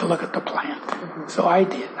up and take a look at the plant? Mm-hmm. So I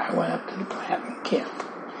did. I went up to the plant in Kent.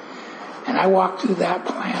 And I walked through that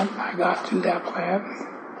plant. I got through that plant.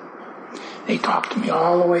 They talked to me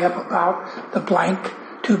all the way up about the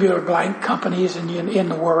tubular blank companies in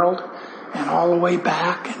the world, and all the way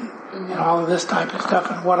back, and all of this type of stuff,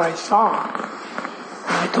 and what I saw. And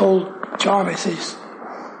I told John, I says,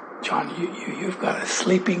 John, you've got a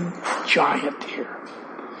sleeping giant here.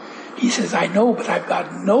 He says, I know, but I've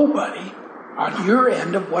got nobody on your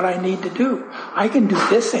end of what I need to do. I can do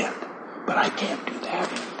this end, but I can't do that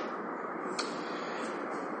end.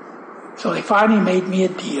 So they finally made me a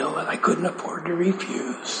deal that I couldn't afford to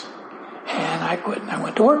refuse. And I quit, and I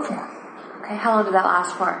went to work for them. Okay, how long did that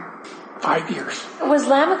last for? 5 years. Was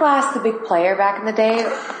Lima-Glass the big player back in the day?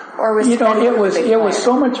 Or was it was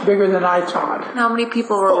so much bigger than I thought. How many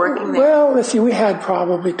people were working there? Well, let's see, we had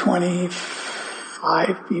probably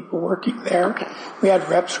 25 people working there. Okay. We had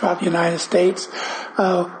reps throughout the United States.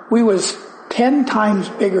 We was 10 times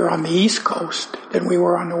bigger on the East Coast than we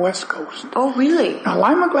were on the West Coast. Oh, really? Now,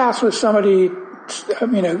 Lima-Glass was a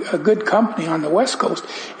good company on the West Coast.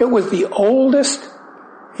 It was the oldest,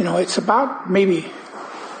 it's about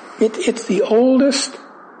it's the oldest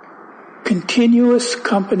continuous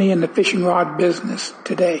company in the fishing rod business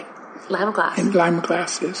today. Lima-Glass. And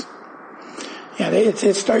Lima-Glass is. Yeah,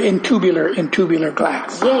 it started in tubular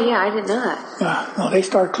glass. Yeah, I didn't know that. No, they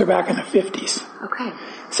started clear back in the 50s. Okay.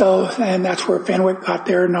 So, and that's where Fenwick got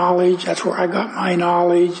their knowledge. That's where I got my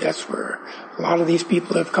knowledge. That's where a lot of these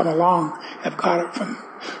people that have come along have got it from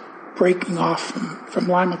breaking off from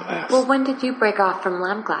Lima-Glass. Well, when did you break off from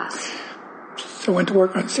Lima-Glass? So I went to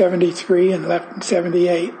work on 73 and left in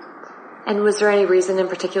 78. And was there any reason in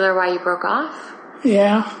particular why you broke off?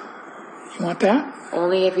 Yeah. You want that?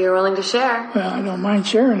 Only if you're willing to share. Well, I don't mind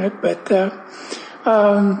sharing it, but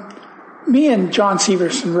me and John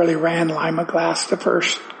Severson really ran Lima-Glass the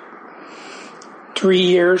first 4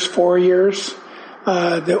 years.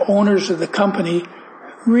 The owners of the company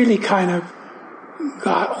really kind of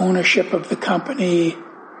got ownership of the company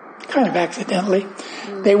kind of accidentally.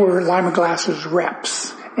 They were Lima Glass's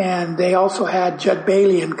reps. And they also had Judd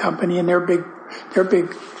Bailey and Company, and their big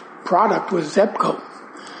product was Zebco.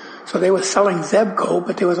 So they were selling Zebco,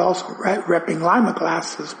 but they was also repping Lima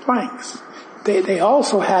Glass's planks. They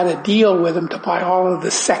also had a deal with them to buy all of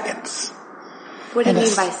the seconds. What do you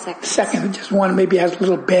mean by seconds? Second, just one maybe has a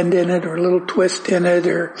little bend in it or a little twist in it,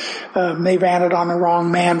 or they ran it on the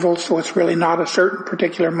wrong mandrel, so it's really not a certain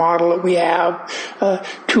particular model that we have.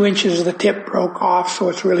 2 inches of the tip broke off, so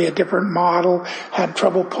it's really a different model. Had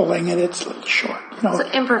trouble pulling it; it's a little short. You know,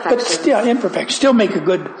 so imperfections. But still imperfect. Still make a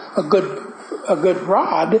good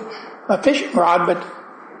rod, a fishing rod,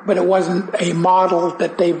 but it wasn't a model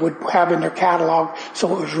that they would have in their catalog,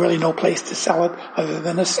 so it was really no place to sell it other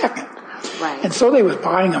than a second. Right. And so they was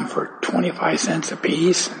buying them for 25 cents a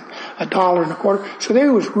piece and $1.25. So they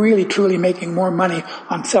was really truly making more money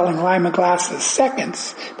on selling Lima Glass's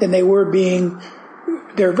seconds than they were being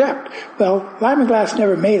their rep. Well, Lima Glass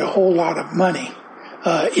never made a whole lot of money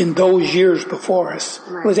in those years before us.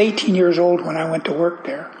 Right. I was 18 years old when I went to work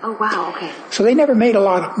there. Oh, wow, okay. So they never made a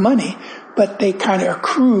lot of money, but they kind of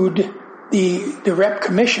accrued the rep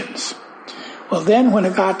commissions. Well, then when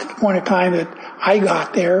it got to the point of time that I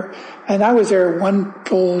got there, and I was there 1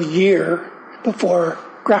 full year before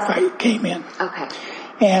graphite came in. Okay.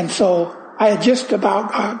 And so I had just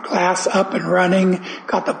about got glass up and running,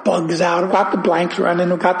 got the bugs out, got the blanks running,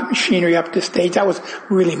 got the machinery up to stage. That was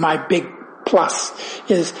really my big plus,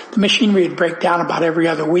 is the machinery would break down about every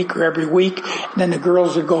other week or every week, and then the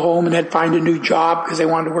girls would go home and they'd find a new job because they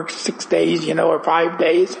wanted to work 6 days, or 5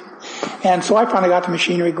 days. And so I finally got the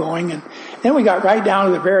machinery going, and then we got right down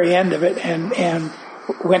to the very end of it and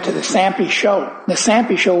went to the Sampe show. The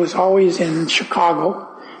Sampe show was always in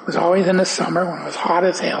Chicago. It was always in the summer when it was hot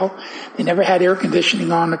as hell. They never had air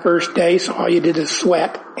conditioning on the first day, so all you did is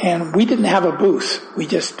sweat. And we didn't have a booth. We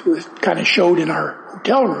just kind of showed in our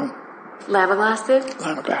hotel room. Lima Glass did?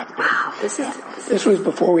 Lima Glass did. Wow, This was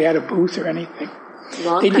before we had a booth or anything.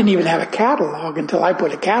 They didn't even have a catalog until I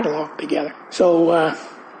put a catalog together. So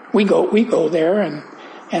we go there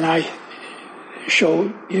and I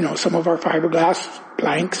show, some of our fiberglass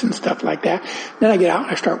blanks and stuff like that. Then I get out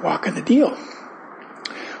and I start walking the deal.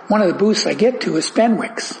 One of the booths I get to is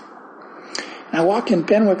Fenwick's. And I walk in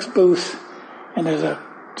Fenwick's booth and there's a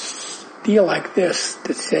deal like this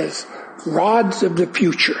that says, Rods of the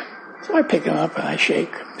Future. So I pick them up and I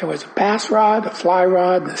shake. There was a pass rod, a fly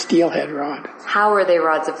rod, and a steelhead rod. How are they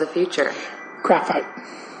rods of the future? Graphite.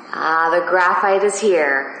 Ah, the graphite is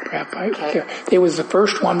here. Graphite. Okay. It was the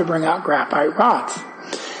first one to bring out graphite rods.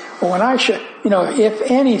 Well, when I if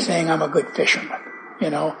anything, I'm a good fisherman,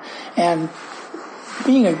 and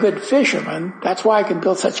being a good fisherman, that's why I can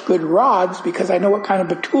build such good rods, because I know what kind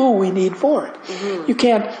of a tool we need for it. Mm-hmm. You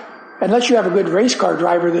can't, unless you have a good race car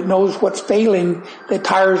driver that knows what's failing, the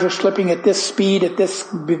tires are slipping at this speed, at this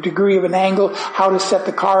degree of an angle, how to set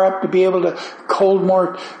the car up to be able to hold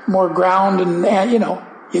more ground, and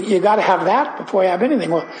you got to have that before you have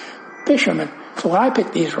anything. Well, fishermen. So when I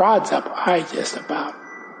pick these rods up, I just about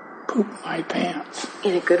poop my pants.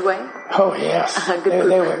 In a good way? Oh yes,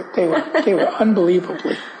 they were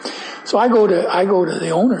unbelievably. So I go to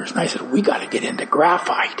the owners and I said, we got to get into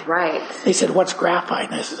graphite. Right. They said, what's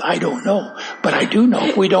graphite? And I said, I don't know, but I do know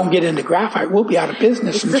if we don't get into graphite, we'll be out of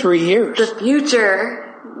business in 3 years. The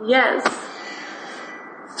future, yes.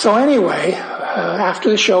 So anyway, after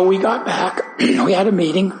the show, we got back. We had a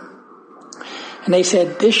meeting, and they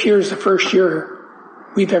said, this year is the first year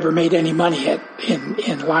we've ever made any money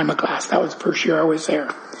in Lima Glass. That was the first year I was there.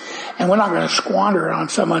 And we're not going to squander it on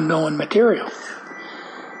some unknown material.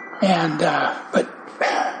 And, but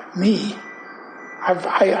me,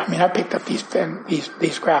 I picked up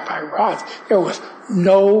these graphite rods. There was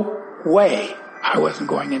no way I wasn't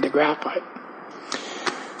going into graphite.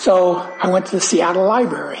 So I went to the Seattle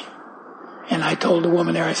Library and I told the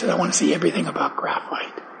woman there, I said, I want to see everything about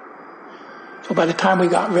graphite. So by the time we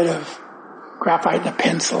got rid of graphite and a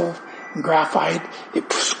pencil and graphite,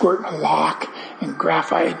 it squirt a lock and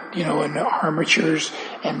graphite, and the armatures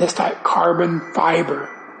and this type carbon fiber.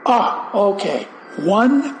 Oh, okay.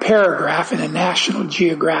 One paragraph in a National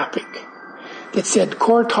Geographic that said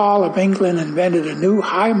Cortall of England invented a new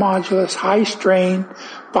high modulus, high strain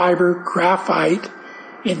fiber graphite,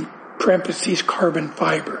 in parentheses carbon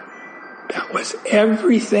fiber. That was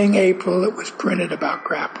everything, April, that was printed about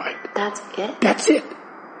graphite. That's it? That's it.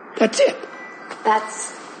 That's it.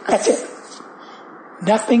 That's it.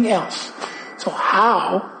 Nothing else. So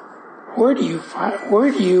how where do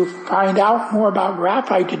you find out more about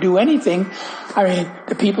graphite to do anything? I mean,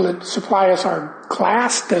 the people that supply us our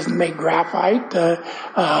glass doesn't make graphite.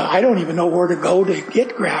 I don't even know where to go to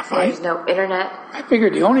get graphite. There's no internet. I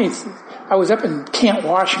figured I was up in Kent,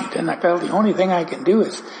 Washington. I felt the only thing I can do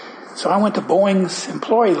is, so I went to Boeing's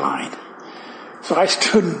employee line. So I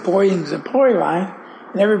stood in Boeing's employee line,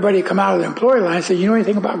 and everybody come out of the employee line and said, you know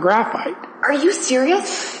anything about graphite? Are you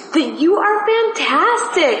serious? You are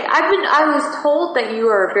fantastic. I was told that you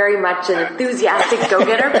are very much an enthusiastic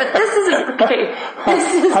go-getter, but this isn't okay.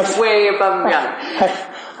 This is way above and beyond.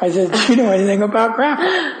 I said, do you know anything about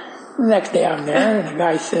graphite? The next day I'm there, and the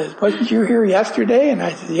guy says, wasn't you here yesterday? And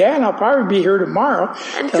I said, yeah, and I'll probably be here tomorrow.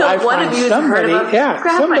 Until I one of you has heard about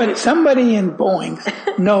graphite. Somebody in Boeing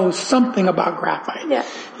knows something about graphite. Yeah.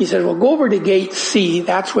 He said, well, go over to gate C.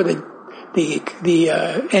 That's where the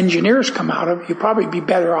engineers come out of. You'd probably be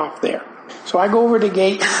better off there. So I go over to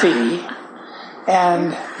gate C,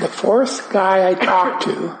 and the fourth guy I talked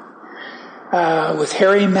to was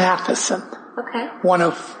Harry Matheson. Okay. One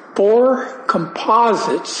of 4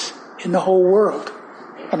 composites in the whole world.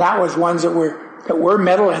 And that was ones that were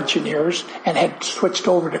metal engineers and had switched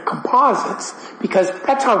over to composites, because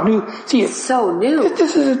that's how new. See, it's so new.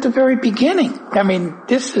 This is at the very beginning. I mean,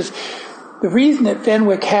 this is the reason that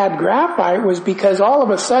Fenwick had graphite was because all of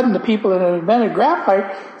a sudden the people that had invented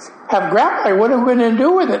graphite have graphite. What are we going to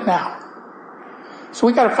do with it now? So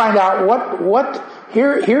we got to find out what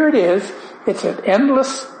here it is. It's an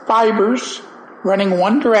endless fibers running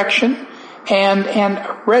one direction, and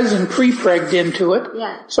resin pre-pregged into it,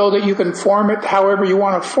 so that you can form it however you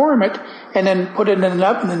want to form it, and then put it in an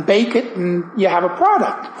oven and bake it, and you have a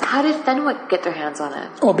product. How did Fenwick get their hands on it?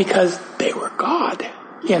 Oh, because they were God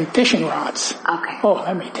in fishing rods. Okay. Oh,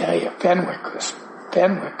 let me tell you, Fenwick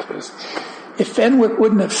was. If Fenwick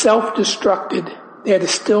wouldn't have self-destructed, they'd have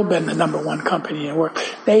still been the number 1 company in the world.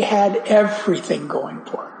 They had everything going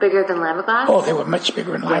for them. Bigger than Lima-Glass? Oh, they were much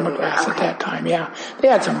bigger than Lima-Glass at that time, yeah. They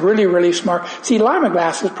had some really, really smart. See,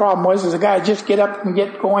 Lima-Glass's problem was a guy just get up and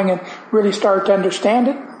get going and really start to understand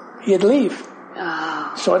it, he'd leave.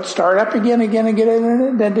 Oh. So it'd start up again,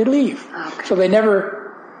 and then they'd leave. Okay. So they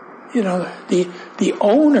never, the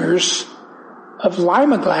owners of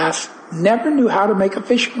Lima-Glass never knew how to make a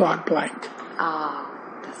fishing rod blank. Oh,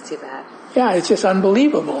 that's too bad. Yeah, it's just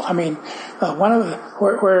unbelievable. I mean,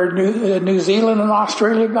 where New Zealand and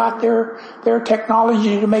Australia got their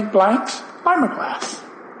technology to make blanks, Lima-Glass.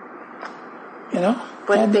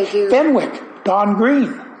 What did they do? Fenwick, Don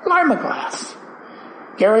Green, Lima-Glass.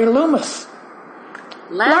 Gary Loomis,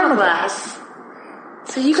 Lima-Glass.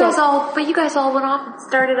 So you guys all went off and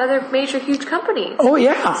started other major huge companies. Oh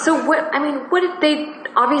yeah. So what did they?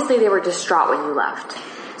 Obviously, they were distraught when you left.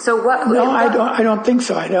 So what? No, I don't think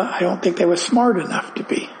so. I don't think they were smart enough to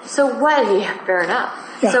be. So what? Yeah, fair enough.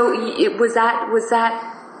 Yeah. So was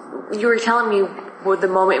that? You were telling me the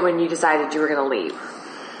moment when you decided you were going to leave.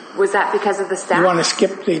 Was that because of the staff? You want to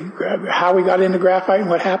skip how we got into graphite and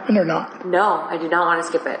what happened, or not? No, I do not want to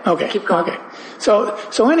skip it. Okay. Keep going. Okay.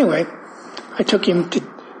 So anyway, I took him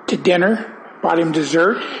to dinner, brought him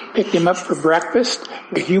dessert, picked him up for breakfast,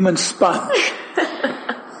 a human sponge.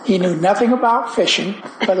 He knew nothing about fishing,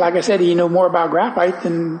 but like I said, he knew more about graphite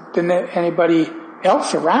than anybody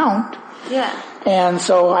else around. Yeah. And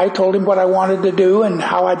so I told him what I wanted to do and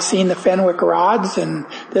how I'd seen the Fenwick rods and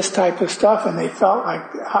this type of stuff, and they felt like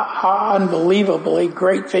how unbelievably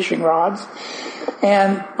great fishing rods.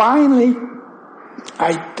 And finally,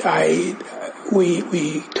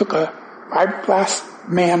 we took a fiberglass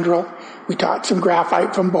mandrel, we taught some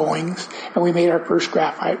graphite from Boeing's, and we made our first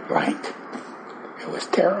graphite blank. It was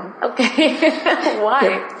terrible. Okay.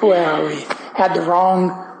 Why? We had the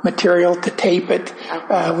wrong material to tape it.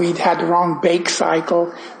 Okay. We had the wrong bake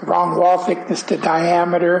cycle, the wrong wall thickness to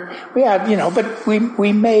diameter. We had, but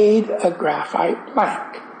we made a graphite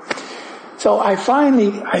blank. So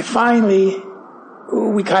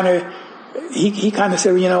he kind of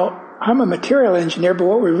said, I'm a material engineer, but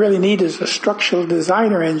what we really need is a structural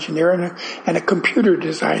designer engineer and a computer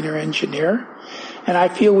designer engineer. And I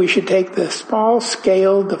feel we should take the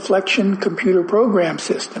small-scale deflection computer program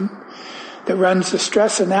system that runs the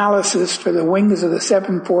stress analysis for the wings of the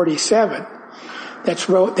 747 that's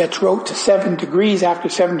wrote to 7 degrees. After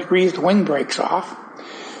 7 degrees, the wing breaks off.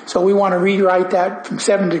 So we want to rewrite that from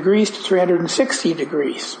 7 degrees to 360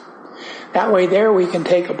 degrees. That way there we can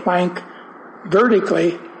take a blank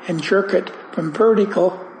vertically and jerk it from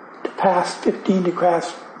vertical to past 15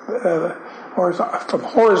 degrees from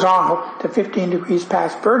horizontal to 15 degrees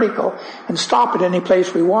past vertical, and stop at any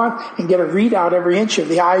place we want and get a readout every inch of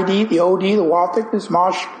the ID, the OD, the wall thickness,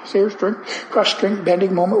 moss, shear strength, crush strength,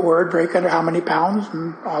 bending moment, word, break under how many pounds,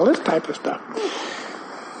 and all this type of stuff.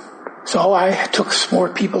 So I took some more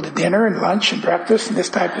people to dinner and lunch and breakfast and this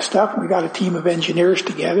type of stuff. We got a team of engineers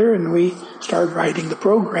together and we started writing the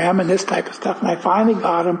program and this type of stuff. And I finally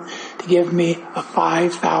got them to give me a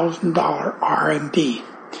 $5,000 R&D.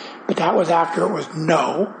 But that was after it was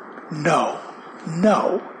no. And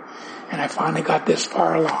I finally got this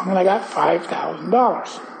far along and I got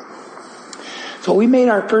 $5,000. So we made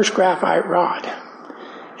our first graphite rod.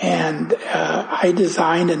 And I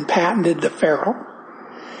designed and patented the ferrule.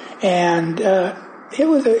 And it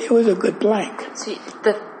was a good blank. So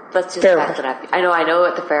let's just back it up. I know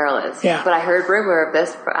what the ferrule is. Yeah. But I heard rumor of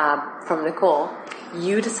this from Nicole.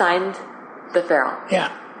 You designed the ferrule.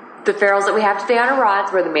 Yeah. The ferrules that we have today on our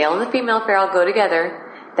rods, where the male and the female ferrule go together,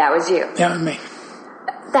 that was you. That was me.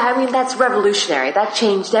 That's revolutionary. That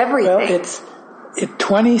changed everything. Well, it's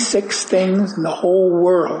 26 things in the whole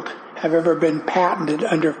world have ever been patented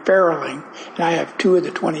under ferruling, and I have 2 of the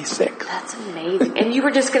 26. That's amazing. And you were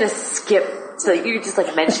just going to skip, so you just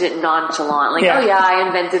mention it nonchalant, yeah. Oh yeah, I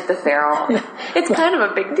invented the ferrule. It's kind of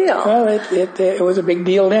a big deal. Well, it was a big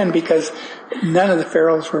deal then because none of the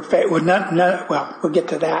ferrules were we'll get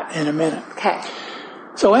to that in a minute. Okay.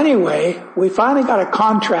 So anyway, we finally got a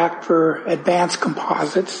contract for Advanced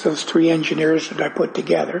Composites, those 3 engineers that I put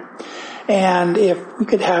together, and if we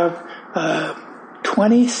could have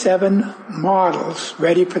 27 models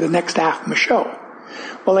ready for the next AFMA show.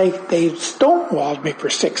 Well, they stonewalled me for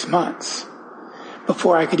 6 months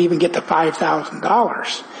before I could even get the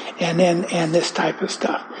 $5,000 and this type of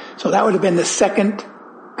stuff. So that would have been the second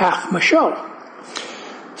AFMA show.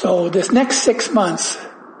 So this next 6 months,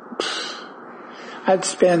 I'd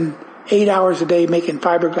spend 8 hours a day making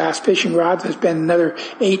fiberglass fishing rods. I spend another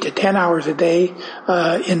 8 to 10 hours a day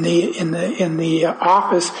in the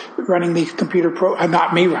office running these computer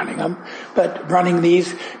not me running them, but running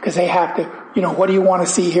these because they have to, what do you want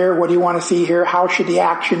to see here? What do you want to see here? How should the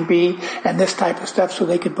action be? And this type of stuff so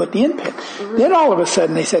they could put the input. Mm-hmm. Then all of a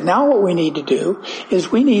sudden they said, now what we need to do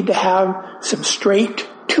is we need to have some straight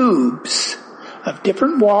tubes of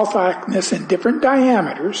different wall thickness and different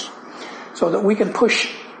diameters so that we can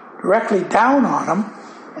push directly down on them,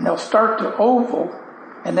 and they'll start to oval,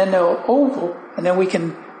 and then they'll oval, and then we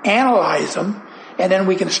can analyze them, and then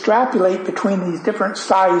we can extrapolate between these different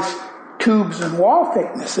size tubes and wall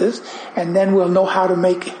thicknesses, and then we'll know how to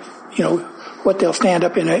make, what they'll stand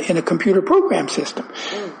up in a computer program system.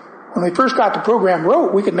 When we first got the program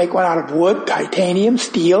wrote, we could make one out of wood, titanium,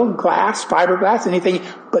 steel, glass, fiberglass, anything,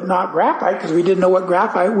 but not graphite, because we didn't know what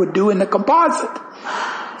graphite would do in the composite.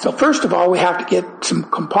 So first of all, we have to get some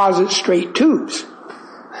composite straight tubes.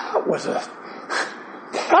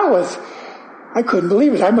 I couldn't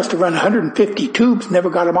believe it. I must have run 150 tubes, never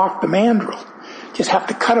got them off the mandrel. Just have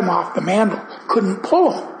to cut them off the mandrel. Couldn't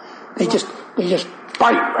pull them. They just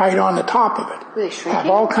bite right on the top of it. Really shrinking? Have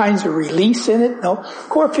all kinds of release in it. No,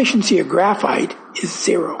 coefficient of graphite is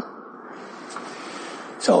 0.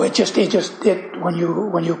 So when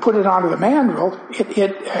you put it onto the mandrel, it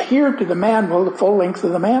adhered to the mandrel, the full length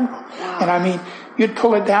of the mandrel. Wow. And I mean, you'd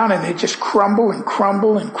pull it down and it'd just crumble and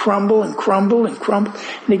crumble and crumble and crumble and crumble.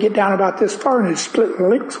 And it'd get down about this far and it'd split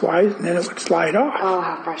lengthwise and then it would slide off. Oh,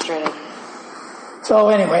 how frustrating. So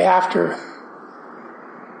anyway, after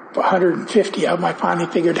 150 of them, I finally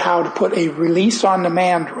figured how to put a release on the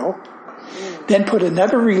mandrel, then put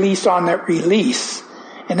another release on that release,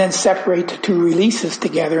 and then separate the 2 releases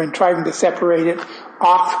together and trying to separate it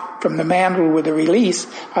off from the mandrel with a release.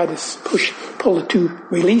 I just pull the 2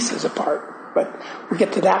 releases apart. But we'll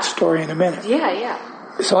get to that story in a minute. Yeah.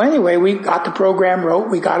 So anyway, we got the program wrote.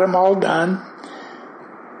 We got them all done.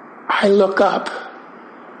 I look up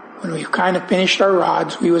when we've kind of finished our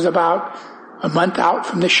rods. We was about a month out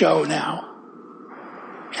from the show now.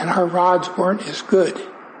 And our rods weren't as good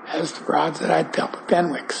as the rods that I'd built at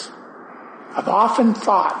Fenwick's. I've often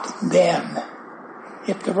thought then,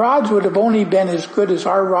 if the rods would have only been as good as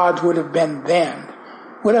our rods would have been then,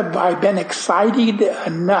 would have I been excited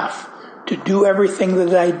enough to do everything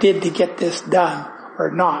that I did to get this done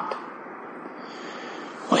or not?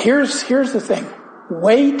 Well, here's the thing.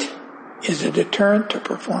 Weight is a deterrent to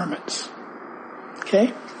performance.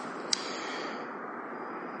 Okay?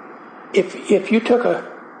 If you took a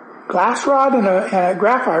glass rod and a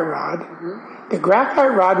graphite rod, the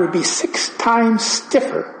graphite rod would be 6 times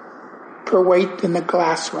stiffer per weight than the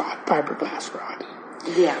glass rod, fiberglass rod.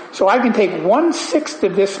 Yeah. So I can take 1/6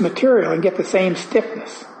 of this material and get the same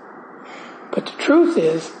stiffness. But the truth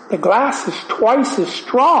is, the glass is twice as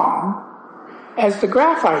strong as the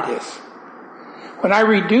graphite is. When I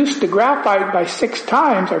reduced the graphite by 6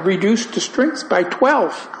 times, I reduced the strength by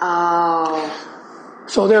 12. Oh.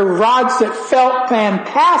 So their rods that felt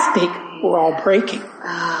fantastic were all breaking.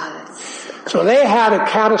 So they had a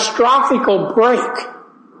catastrophical break.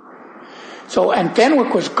 So, and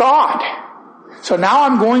Fenwick was God. So now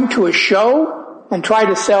I'm going to a show and try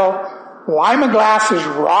to sell Lima Glass's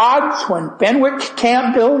rods when Fenwick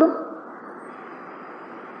can't build them?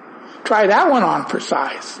 Try that one on for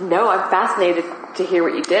size. No, I'm fascinated to hear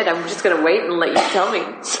what you did. I'm just going to wait and let you tell me.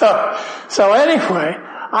 So anyway,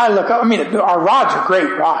 I look up, our rods are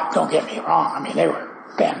great rods, don't get me wrong. They were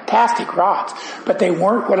fantastic rods, but they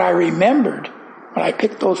weren't what I remembered when I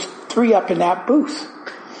picked those 3 up in that booth.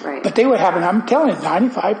 Right. But they would have, I'm telling you,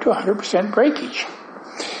 95 to 100% breakage.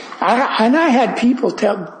 And I had people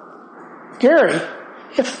tell, Gary,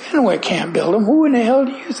 if Fenwick can't build them, who in the hell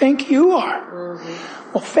do you think you are?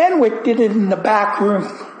 Mm-hmm. Well, Fenwick did it in the back room.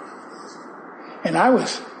 And I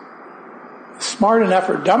was smart enough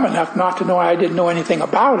or dumb enough not to know I didn't know anything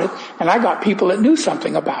about it, and I got people that knew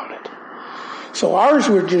something about it. So ours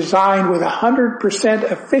were designed with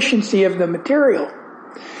 100% efficiency of the material.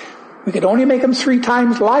 We could only make them 3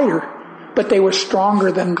 times lighter, but they were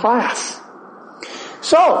stronger than glass.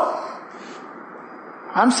 So,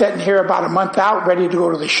 I'm sitting here about a month out ready to go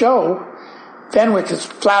to the show. Fenwick is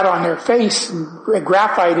flat on their face and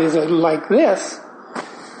graphite is like this.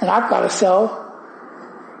 And I've got to sell,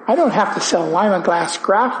 I don't have to sell Lima Glass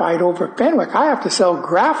graphite over Fenwick. I have to sell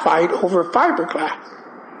graphite over fiberglass.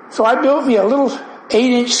 So I built me a little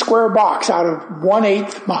 8-inch square box out of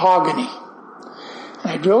 1/8 mahogany.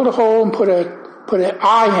 And I drilled a hole and put an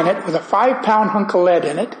eye in it with a 5-pound hunk of lead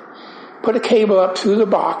in it. Put a cable up through the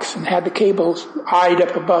box and had the cables eyed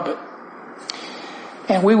up above it.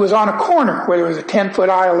 And we was on a corner where there was a 10-foot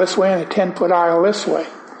aisle this way and a 10-foot aisle this way.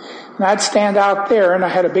 And I'd stand out there and I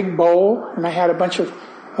had a big bowl and I had a bunch of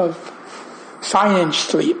signage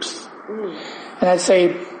sleeves. And I'd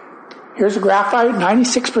say, here's a graphite,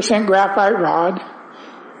 96% graphite rod,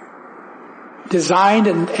 designed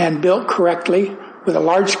and built correctly with a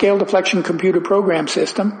large-scale deflection computer program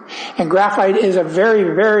system. And graphite is a very,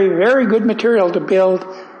 very, very good material to build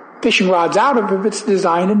fishing rods out of if it's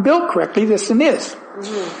designed and built correctly. This and is.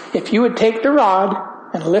 Mm-hmm. If you would take the rod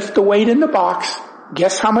and lift the weight in the box,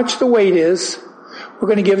 guess how much the weight is? We're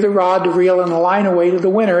going to give the rod, the reel, and the line away to the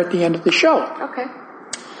winner at the end of the show. Okay.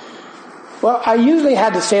 Well, I usually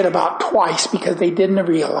had to say it about twice because they didn't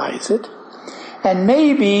realize it. And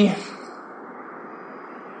maybe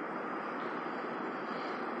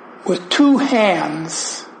with 2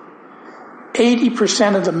 hands,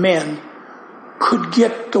 80% of the men could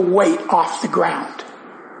get the weight off the ground.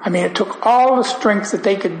 It took all the strength that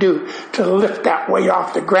they could do to lift that weight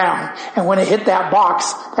off the ground. And when it hit that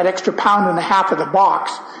box, that extra 1.5 pounds of the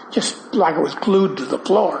box, just like it was glued to the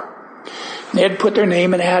floor. And they'd put their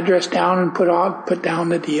name and address down and put down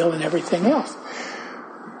the deal and everything else.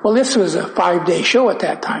 Well, this was a 5-day show at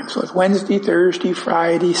that time. So it's Wednesday, Thursday,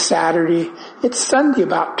 Friday, Saturday. It's Sunday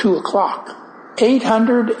about 2:00.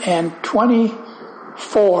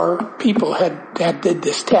 824 people had did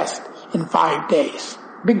this test in 5 days.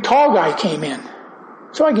 Big tall guy came in.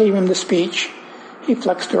 So I gave him the speech. He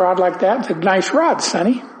flexed the rod like that and said, nice rod,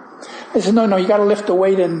 Sonny. I said, no, you got to lift the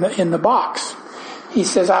weight in the box. He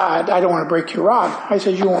says, I don't want to break your rod. I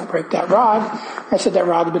said, you won't break that rod. I said, that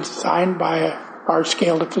rod has been designed by a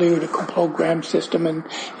large-scale defluid program system, and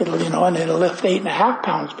it'll lift 8.5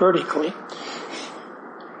 pounds vertically.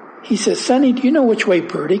 He says, Sonny, do you know which way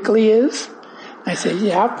vertically is? I said,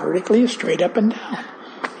 yeah, vertically is straight up and down.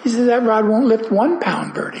 He says, that rod won't lift 1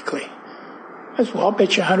 pound vertically. I said, well, I'll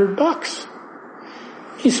bet you $100.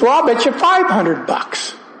 He said, well, I'll bet you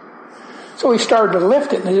 $500. So we started to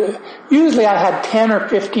lift it. And usually I had 10 or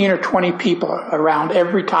 15 or 20 people around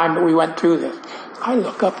every time that we went through this. I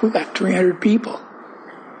look up, we got 300 people.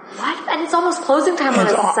 What? And it's almost closing time on a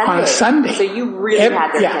Sunday. On a Sunday. So you really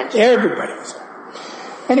had their attention. Yeah, everybody was there.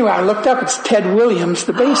 Anyway, I looked up, it's Ted Williams,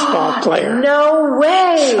 the baseball player. No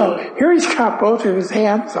way! So here he's got both of his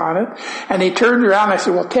hands on it, and he turned around and I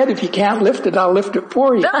said, well, Ted, if you can't lift it, I'll lift it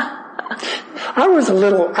for you. I was a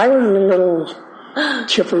little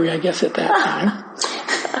chippery, I guess, at that time.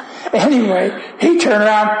 Anyway, he turned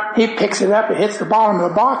around, he picks it up, it hits the bottom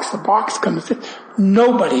of the box comes in.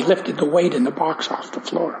 Nobody lifted the weight in the box off the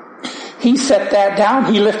floor. He set that down,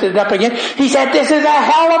 he lifted it up again. He said, this is a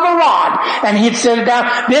hell of a rod. And he'd set it down,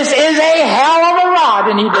 this is a hell of a rod.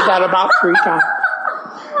 And he did that about 3 times.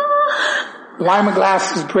 Lima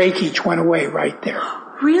Glass's breakage went away right there.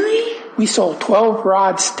 Really? We sold 12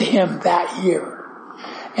 rods to him that year.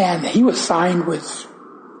 And he was signed with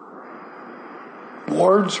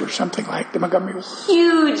Wards or something like that. Montgomery was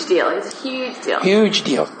huge deal. It's a huge deal. Huge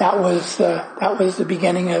deal. That was the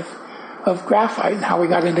beginning of graphite and how we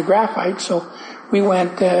got into graphite. So we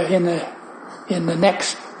went in the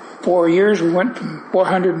next 4 years, we went from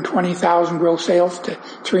 420,000 gross sales to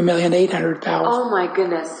 3,800,000. Oh my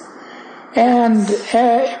goodness. And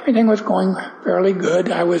everything was going fairly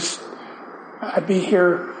good. I'd be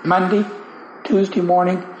here Monday, Tuesday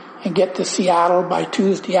morning, and get to Seattle by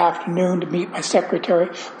Tuesday afternoon to meet my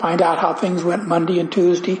secretary, find out how things went Monday and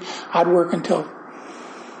Tuesday. I'd work until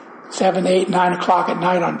 7, 8, 9 o'clock at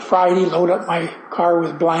night on Friday, load up my car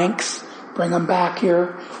with blanks, bring them back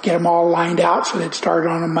here, get them all lined out so they'd start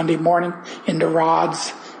on a Monday morning into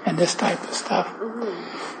rods and this type of stuff.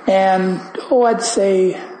 Mm-hmm. And, I'd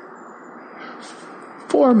say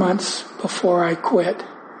 4 months before I quit,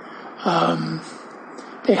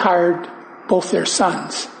 they hired both their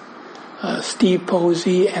sons, Steve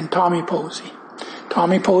Posey and Tommy Posey.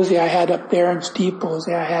 Tommy Posey I had up there and Steve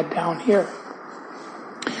Posey I had down here.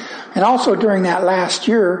 And also during that last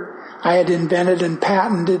year, I had invented and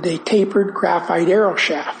patented a tapered graphite arrow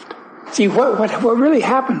shaft. See, what really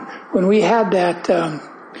happened when we had that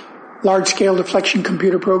large-scale deflection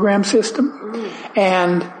computer program system,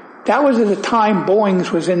 and that was at the time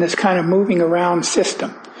Boeing's was in this kind of moving around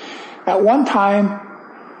system. At one time,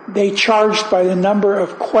 they charged by the number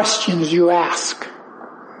of questions you ask.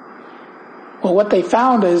 Well, what they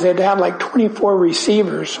found is they'd have like 24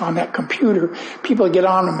 receivers on that computer. People would get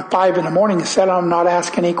on them at 5 in the morning and set on them, not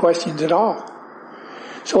ask any questions at all.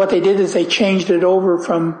 So what they did is they changed it over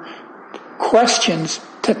from questions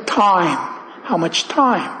to time. How much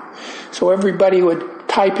time? So everybody would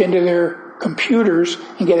type into their computers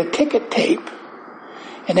and get a ticket tape.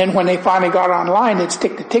 And then when they finally got online, they'd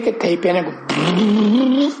stick the ticket tape in and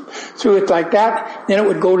go through it like that. Then it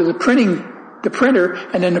would go to the printer,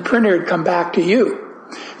 and then the printer would come back to you.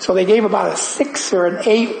 So they gave about a 6 or an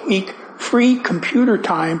 8 week free computer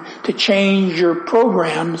time to change your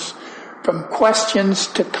programs from questions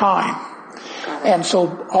to time. And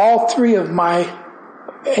so all 3 of my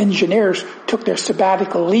engineers took their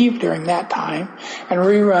sabbatical leave during that time and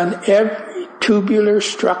rerun every tubular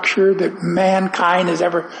structure that mankind has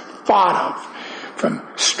ever thought of, from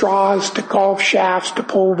straws to golf shafts to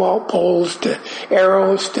pole vault poles to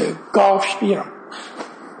arrows to golf, we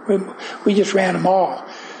just ran them all.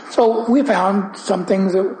 So we found some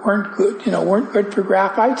things that weren't good for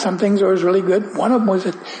graphite, some things that was really good. One of them was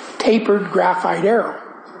a tapered graphite arrow.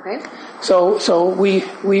 Okay. So we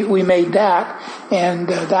made that, and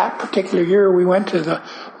that particular year we went to the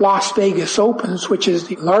Las Vegas Opens, which is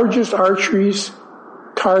the largest archery's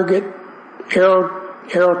target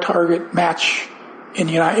arrow target match in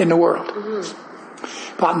the world.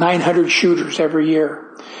 Mm-hmm. About 900 shooters every year,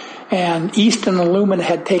 and Easton Aluminum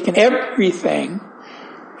had taken everything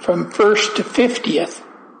from first to 50th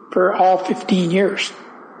for all 15 years.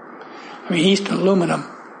 I mean, Easton Aluminum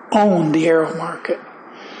owned the arrow market.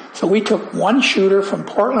 So we took one shooter from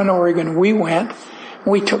Portland, Oregon. We went,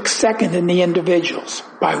 and we took second in the individuals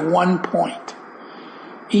by 1 point.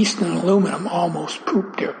 Easton Aluminum almost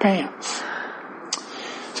pooped their pants.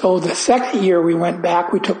 So the second year we went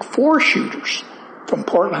back, we took 4 shooters from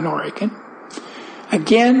Portland, Oregon.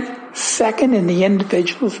 Again, second in the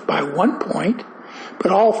individuals by 1 point,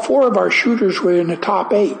 but all 4 of our shooters were in the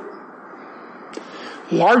top 8.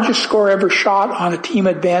 Largest score ever shot on a team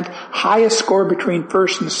event, highest score between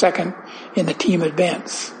first and second in the team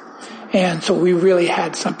events. And so we really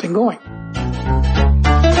had something going.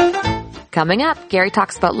 Coming up, Gary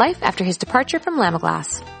talks about life after his departure from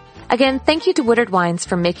Lamiglas. Again, thank you to Woodard Wines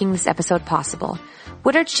for making this episode possible.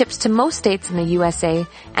 Woodard ships to most states in the USA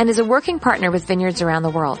and is a working partner with vineyards around the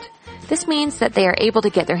world. This means that they are able to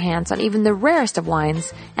get their hands on even the rarest of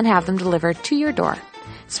wines and have them delivered to your door.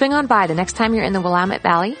 Swing on by the next time you're in the Willamette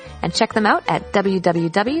Valley and check them out at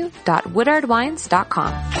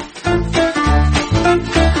www.woodardwines.com.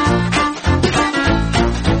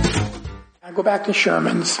 I go back to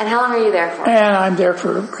Sherman's. And how long are you there for? And I'm there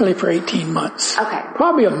for 18 months. Okay.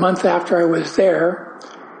 Probably a month after I was there,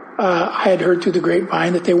 I had heard through the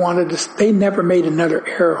grapevine that they never made another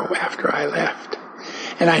arrow after I left.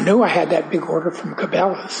 And I knew I had that big order from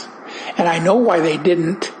Cabela's. And I know why they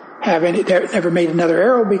didn't never made another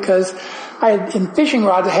arrow, because in fishing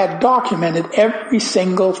rods I had documented every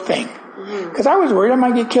single thing. Because I was worried I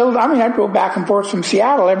might get killed. I mean, I'd go back and forth from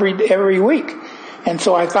Seattle every week. And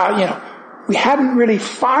so I thought, we hadn't really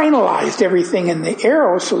finalized everything in the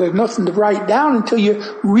arrows, so there's nothing to write down until you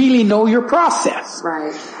really know your process.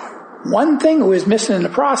 Right. one thing that was missing in the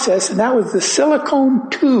process, and that was the silicone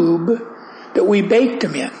tube that we baked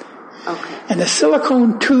them in. Okay. And the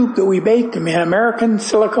silicone tube that we baked them in, American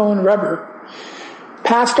silicone rubber,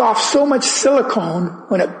 passed off so much silicone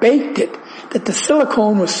when it baked it that the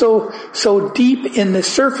silicone was so deep in the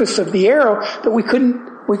surface of the arrow that we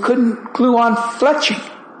couldn't glue on fletching.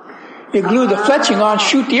 You glue the fletching on,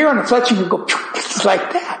 shoot the arrow, and the fletching would go just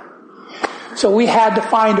like that. So we had to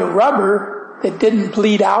find a rubber that didn't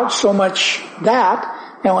bleed out so much that.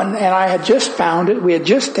 And I had just found it, we had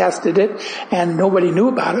just tested it, and nobody knew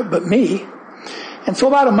about it but me. And so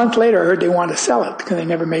about a month later, I heard they wanted to sell it because they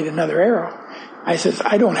never made another arrow. I says,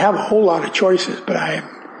 I don't have a whole lot of choices, but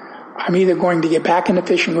I'm either going to get back in the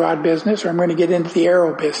fishing rod business or I'm going to get into the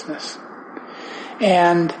arrow business.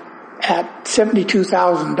 And at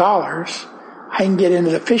 $72,000, I can get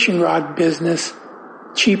into the fishing rod business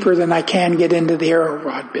cheaper than I can get into the arrow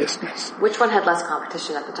rod business. Which one had less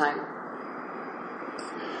competition at the time?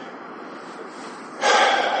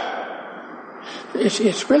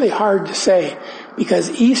 It's really hard to say because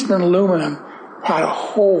Eastman Aluminum had a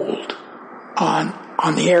hold on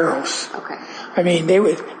the arrows. Okay. I mean,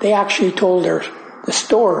 they actually told the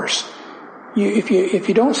stores, if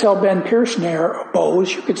you don't sell Ben Pearson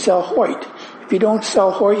bows, you could sell Hoyt. If you don't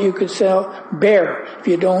sell Hoyt, you could sell Bear. If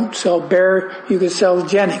you don't sell Bear, you could sell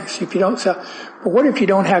Jennings. If you don't sell, but what if you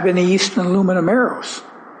don't have any Eastman Aluminum arrows?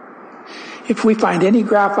 If we find any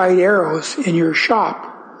graphite arrows in your shop,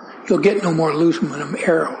 you'll get no more aluminum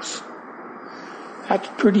arrows. That's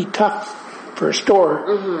pretty tough for a store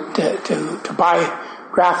to buy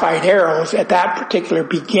graphite arrows at that particular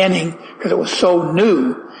beginning because it was so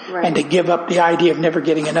new, right. And to give up the idea of never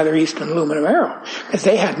getting another Eastman Aluminum arrow because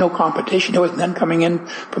they had no competition. There was none coming in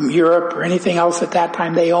from Europe or anything else at that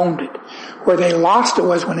time. They owned it. Where they lost it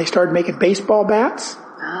was when they started making baseball bats.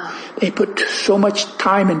 They put so much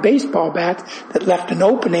time in baseball bats that left an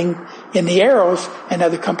opening in the arrows, and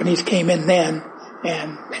other companies came in then,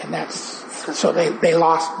 and that's so they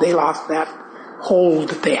lost that hold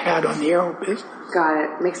that they had on the arrow business. Got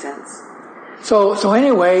it. Makes sense. So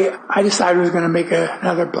anyway, I decided I was going to make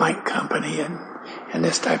another blank company and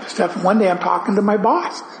this type of stuff. And one day I'm talking to my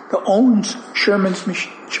boss that owns Sherman's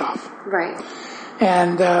Machine Shop. Right.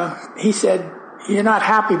 And he said, "You're not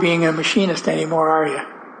happy being a machinist anymore, are you?"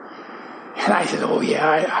 And I said, "Oh yeah,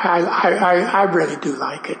 I really do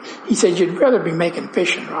like it." He said, "You'd rather be making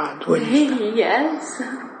fishing rods, wouldn't you?" Yes.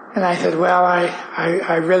 And I said, "Well,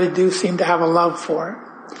 I really do seem to have a love for it."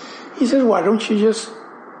 He said, "Why don't you just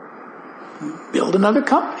build another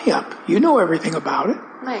company up? You know everything about it."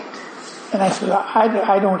 Right. And I said,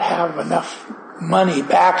 I don't have enough money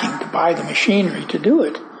backing to buy the machinery to do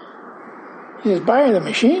it. He says, "Buy the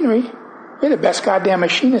machinery? You're the best goddamn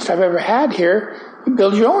machinist I've ever had here. You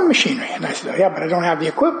build your own machinery." And I said, "Oh, yeah, but I don't have the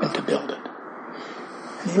equipment to build it."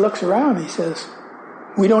 And he looks around and he says,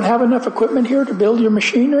 "We don't have enough equipment here to build your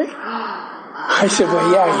machinery?" I said,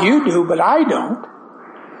 "Well, yeah, you do, but I don't."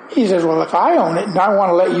 He says, "Well, if I own it and I want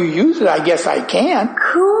to let you use it, I guess I can."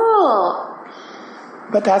 Cool.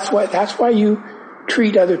 But that's why you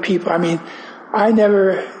treat other people. I mean,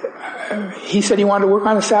 he said he wanted to work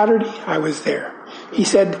on a Saturday. I was there. He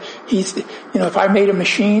said, if I made a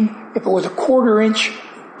machine, if it was a 1/4 inch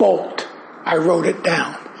bolt, I wrote it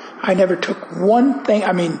down. I never took one thing.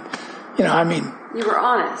 You were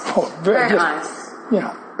honest. Oh, very honest.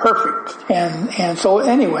 Perfect. And so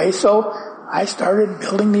anyway, so I started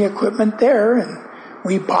building the equipment there, and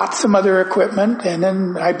we bought some other equipment, and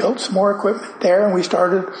then I built some more equipment there, and we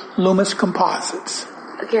started Loomis Composites.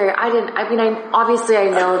 Gary, obviously I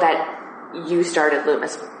know that you started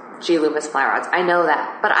G. Loomis Fly Rods. I know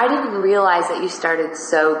that. But I didn't realize that you started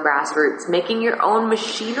so grassroots, making your own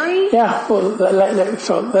machinery. Yeah, well,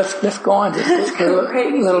 so let's go on just a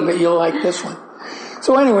little bit. You'll like this one.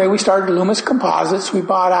 So anyway, we started Loomis Composites. We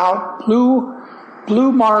bought out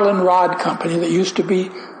Blue Marlin Rod Company that used to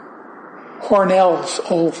be Hornell's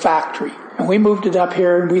old factory. And we moved it up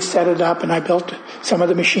here and we set it up, and I built some of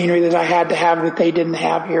the machinery that I had to have that they didn't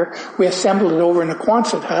have here. We assembled it over in the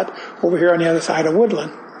Quonset hut over here on the other side of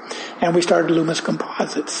Woodland. And we started Loomis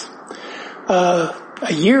Composites. A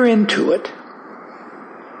year into it,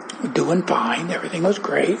 we're doing fine. Everything was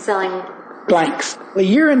great. Selling blanks. A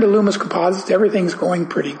year into Loomis Composites, everything's going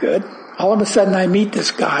pretty good. All of a sudden, I meet this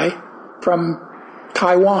guy from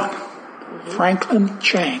Taiwan, Franklin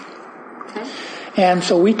Chang. Okay. And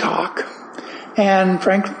so we talk, and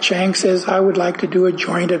Franklin Chang says, "I would like to do a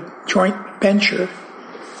joint venture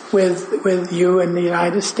with you in the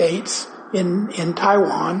United States in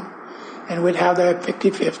Taiwan, and we'd have that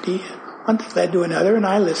 50-50. One thing led to another, and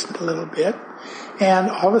I listened a little bit, and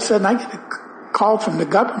all of a sudden I get a call from the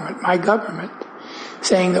government, my government,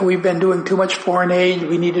 saying that we've been doing too much foreign aid.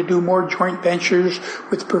 We need to do more joint ventures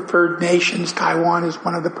with preferred nations. Taiwan is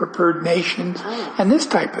one of the preferred nations, and this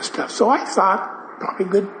type of stuff. So I thought, probably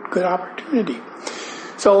good opportunity.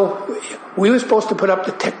 So we were supposed to put up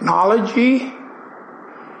the technology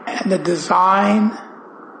and the design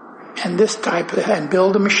and this type of, and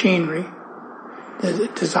build the machinery,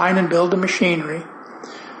 design and build the machinery,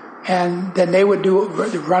 and then they would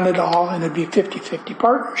run it all, and it'd be 50-50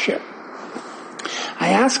 partnership. I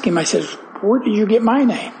asked him, I says, where did you get my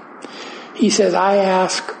name? He says, I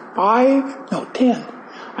asked 10.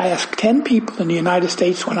 I asked 10 people in the United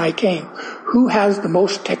States when I came, who has the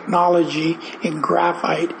most technology in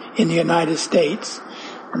graphite in the United States?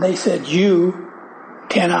 And they said, you,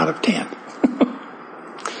 10 out of 10.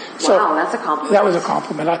 So wow, that's a compliment. That was a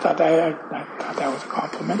compliment. I thought that was a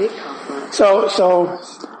compliment. Big compliment. So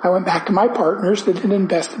I went back to my partners that had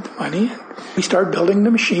invested the money. We started building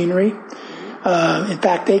the machinery. In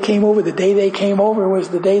fact, they came over. The day they came over was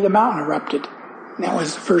the day the mountain erupted. And that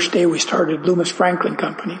was the first day we started Loomis Franklin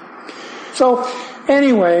Company. So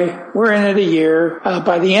anyway, we're in it a year.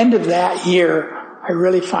 By the end of that year, I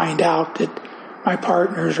really find out that my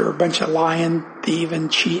partners are a bunch of lying, thieving,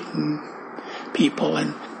 cheating people.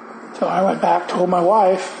 And so I went back, told my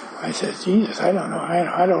wife, I said, Jesus, I don't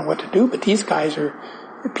know what to do, but these guys are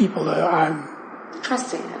the people that I'm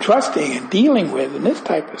trusting and dealing with and this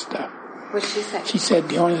type of stuff. What did she say? She said,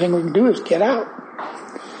 the only thing we can do is get out.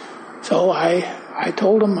 So I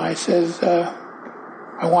told him, I says,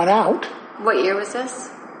 I want out. What year was this?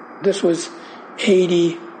 This was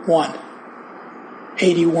 81,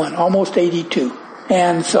 almost 82.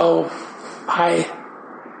 And so I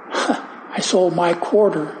sold my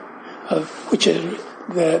quarter of, which is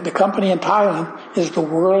the company in Thailand is the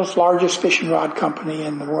world's largest fishing rod company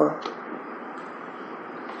in the world.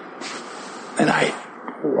 And I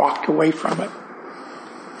walked away from it.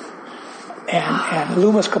 And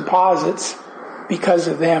Loomis Composites, because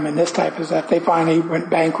of them and this type of stuff, they finally went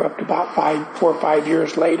bankrupt about 4 or 5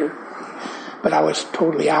 years later. But I was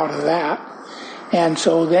totally out of that. And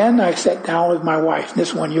so then I sat down with my wife, and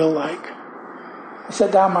this one you'll like. I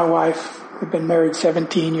sat down with my wife. We've been married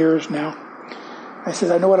 17 years now. I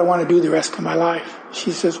said, I know what I want to do the rest of my life.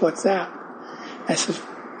 She says, what's that? I said,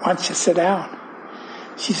 why don't you sit down?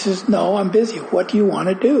 She says, no, I'm busy. What do you want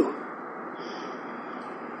to do?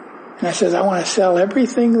 And I says, I want to sell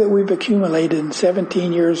everything that we've accumulated in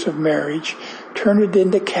 17 years of marriage, turn it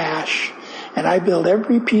into cash, and I build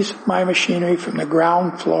every piece of my machinery from the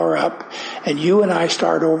ground floor up, and you and I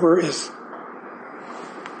start over as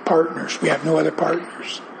partners. We have no other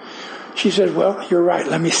partners. She said, well, you're right.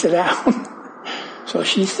 Let me sit down. So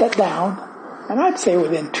she sat down, and I'd say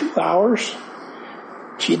within 2 hours,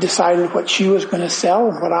 she decided what she was going to sell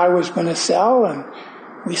and what I was going to sell, and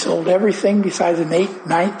we sold everything besides a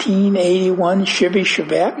 1981 Chevy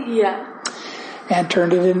Chevette. Yeah. And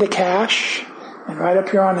turned it into cash. And right up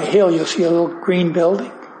here on the hill, you'll see a little green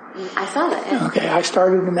building. I saw that. Yeah. Okay, I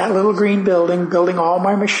started in that little green building, building all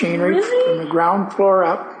my machinery from the ground floor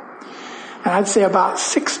up. And I'd say about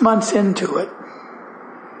 6 months into it,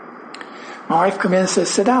 my wife come in and says,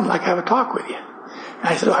 sit down, I'd like to have a talk with you. And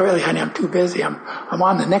I said, oh, really, honey, I'm too busy. I'm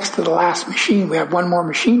on the next to the last machine. We have one more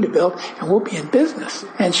machine to build, and we'll be in business.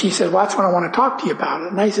 And she said, well, that's what I want to talk to you about.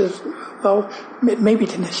 And I says, well, maybe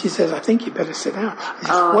tonight. She says, I think you better sit down. I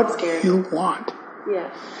said, what do you want? Yeah.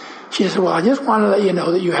 She said, well, I just want to let you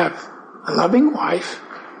know that you have a loving wife,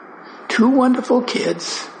 2 wonderful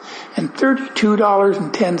kids, and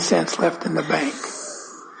 $32.10 left in the bank.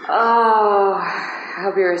 Oh, I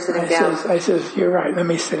hope you were sitting down. I says, you're right, let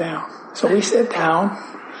me sit down. So we sat down,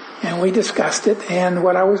 and we discussed it, and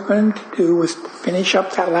what I was going to do was finish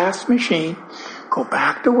up that last machine, go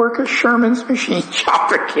back to work at Sherman's machine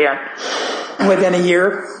shop again. And within a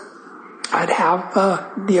year, I'd have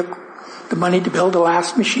the money to build the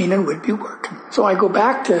last machine and would be working. So I go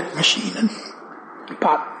back to machining.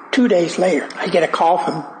 About 2 days later, I get a call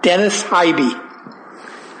from Dennis Hybe.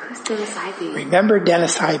 Who's Dennis Hybe? Remember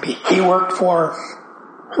Dennis Hybe? He worked for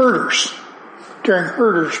Herders, during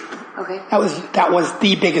Herders. Okay. That was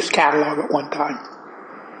the biggest catalog at one time.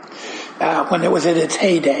 When it was in its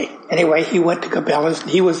heyday. Anyway, he went to Cabela's, and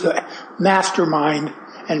he was the mastermind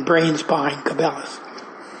and brains behind Cabela's.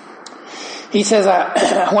 He says,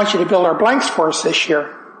 I want you to build our blanks for us this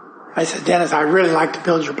year. I said, Dennis, I'd really like to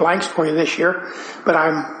build your blanks for you this year, but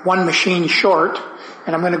I'm 1 machine short,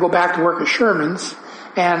 and I'm going to go back to work at Sherman's,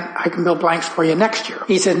 and I can build blanks for you next year.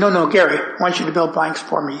 He said, no, Gary, I want you to build blanks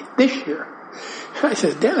for me this year. I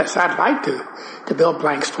said, Dennis, I'd like to build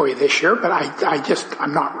blanks for you this year, but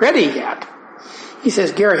I'm not ready yet. He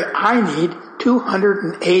says, Gary, I need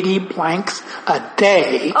 280 blanks a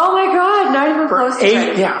day. Oh my God, not even close to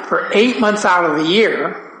it. Yeah, for 8 months out of the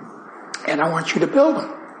year, and I want you to build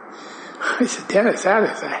them. I said, Dennis, that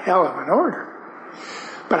is a hell of an order.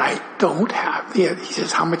 But I don't have he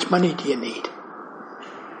says, how much money do you need?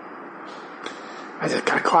 I said,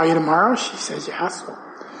 can I call you tomorrow? She says, yeah. So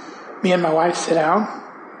me and my wife sit down.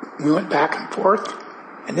 We went back and forth.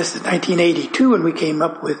 And this is 1982, and we came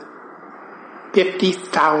up with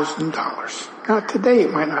 $50,000. Now, today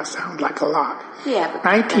it might not sound like a lot. Yeah. But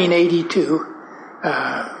 1982,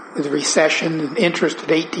 with a recession and interest at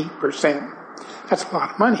 18%. That's a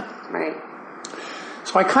lot of money. Right.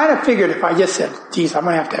 So I kind of figured if I just said, geez, I'm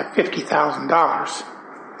going to have $50,000,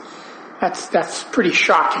 that's pretty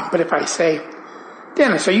shocking. But if I say,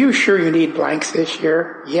 Dennis, are you sure you need blanks this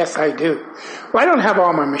year? Yes, I do. Well, I don't have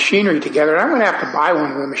all my machinery together. I'm going to have to buy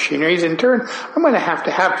one of the machineries. In turn, I'm going to have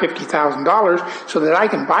 $50,000 so that I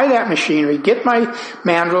can buy that machinery, get my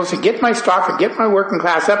mandrels, and get my stock, and get my working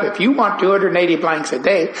class up. If you want 280 blanks a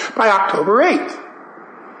day by October 8th.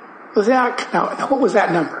 Now, what was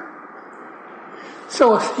that number?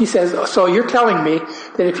 So he says, so you're telling me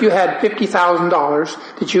that if you had $50,000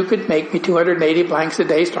 that you could make me 280 blanks a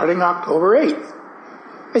day starting October 8th?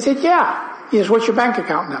 I said, yeah. He says, what's your bank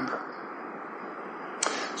account number?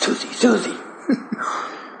 Susie.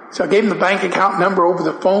 So I gave him the bank account number over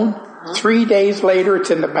the phone. 3 days later, it's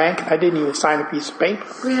in the bank, and I didn't even sign a piece of paper.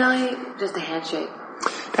 Really? Just a handshake?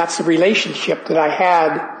 That's the relationship that I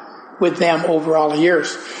had with them over all the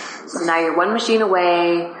years. So now you're one machine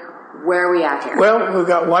away. Where are we at here? Well, we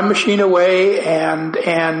got one machine away, and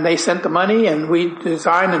they sent the money, and we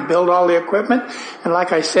designed and built all the equipment. And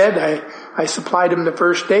like I said, I supplied them the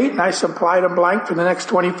first date, and I supplied them blank for the next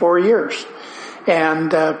 24 years. And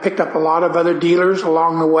picked up a lot of other dealers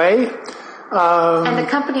along the way. And the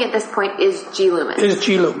company at this point is G. Loomis? It is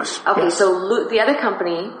G. Loomis. Okay, yes. so the other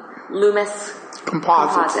company, Loomis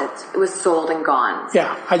Composites, it was sold and gone.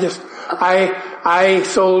 Yeah, I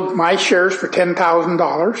sold my shares for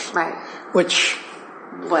 $10,000. Right. Which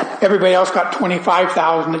what? Everybody else got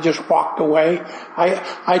 $25,000 that just walked away.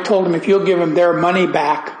 I told them, if you'll give them their money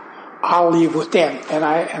back, I'll leave with 10. And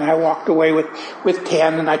I walked away with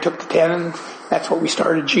 10, and I took the 10, and that's what we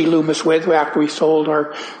started G. Loomis with after we sold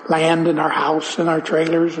our land and our house and our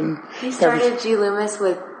trailers and You started everything. G. Loomis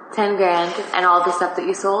with $10,000 and all the stuff that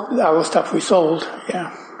you sold? All the stuff we sold,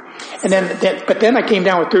 yeah. And then I came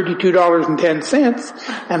down with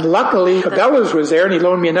 $32.10, and luckily Cabela's was there, and he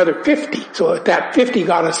loaned me another $50. So that $50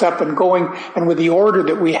 got us up and going, and with the order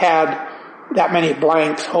that we had, that many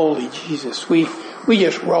blanks, holy Jesus, we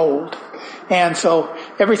just rolled. And so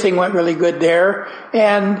everything went really good there.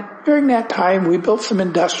 And during that time, we built some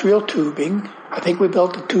industrial tubing. I think we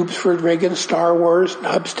built the tubes for Reagan Star Wars,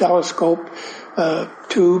 Hubbs telescope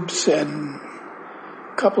tubes, and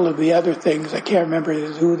a couple of the other things. I can't remember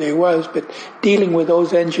who they was, but dealing with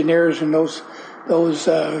those engineers and those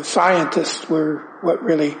scientists were what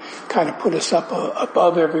really kind of put us up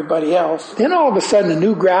above everybody else. Then all of a sudden, a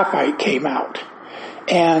new graphite came out,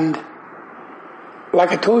 and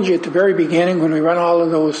like I told you at the very beginning, when we run all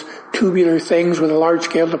of those tubular things with a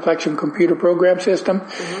large-scale deflection computer program system,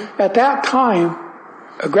 at that time,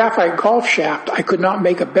 a graphite golf shaft, I could not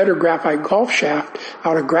make a better graphite golf shaft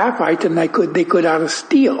out of graphite than they could out of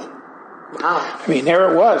steel. Wow. I mean, there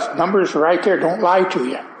it was. Numbers are right there. Don't lie to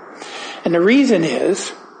you. And the reason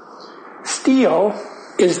is, steel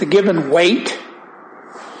is the given weight,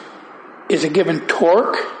 is a given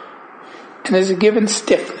torque, and is a given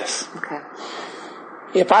stiffness. Okay.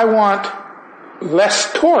 If I want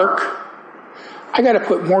less torque, I got to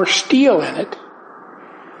put more steel in it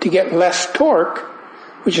to get less torque,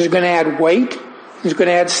 which is going to add weight, is going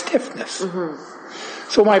to add stiffness.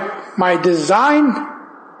 So my design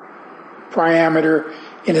diameter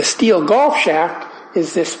in a steel golf shaft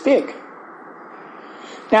is this big.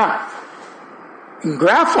 Now, in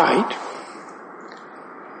graphite,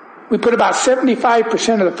 we put about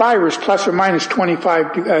 75% of the fibers plus or minus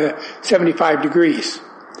 75 degrees.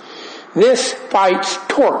 This fights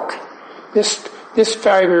torque. This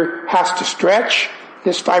fiber has to stretch.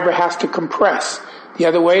 This fiber has to compress. The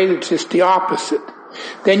other way, it's just the opposite.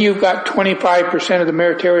 Then you've got 25% of the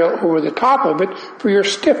material over the top of it for your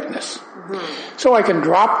stiffness. So I can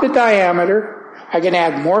drop the diameter. I can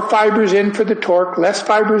add more fibers in for the torque, less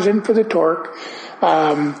fibers in for the torque.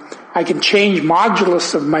 I can change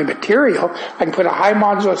modulus of my material. I can put a high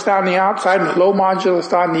modulus down the outside and a low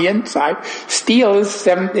modulus on the inside. Steel is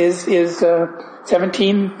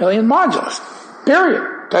 17 million modulus.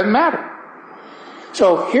 Period. Doesn't matter.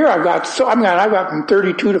 So here I've got from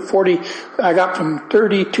 32 to 40, I got from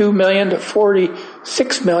 32 million to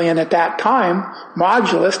 46 million at that time,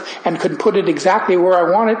 modulus, and could put it exactly where I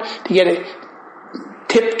want it to get it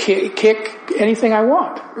tip, kick, anything I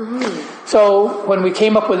want. Mm-hmm. So when we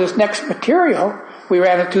came up with this next material, we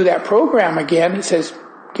ran it through that program again. It says,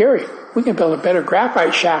 Gary, we can build a better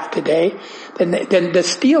graphite shaft today than the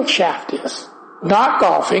steel shaft is. Not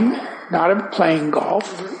golfing, not playing golf.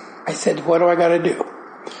 Mm-hmm. I said, what do I got to do?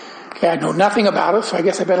 Okay, I know nothing about it, so I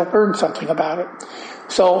guess I better learn something about it.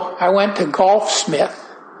 So I went to Golfsmith,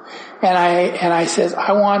 and I says,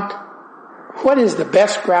 what is the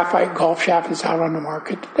best graphite golf shaft that's out on the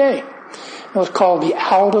market today? It was called the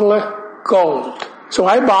Aldila Gold. So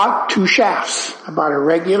I bought 2 shafts. I bought a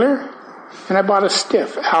regular, and I bought a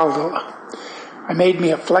stiff Aldila. I made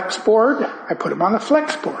me a flex board. I put them on the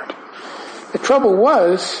flex board. The trouble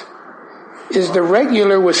is the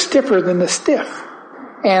regular was stiffer than the stiff.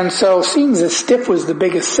 And so seeing the stiff was the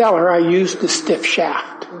biggest seller, I used the stiff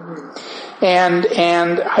shaft. Mm-hmm. And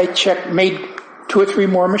I made 2 or 3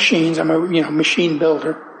 more machines. I'm a, machine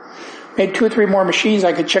builder. Made 2 or 3 more machines.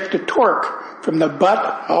 I could check the torque from the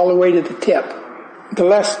butt all the way to the tip. The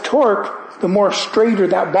less torque, the more straighter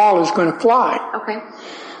that ball is going to fly. Okay.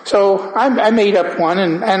 So I made up one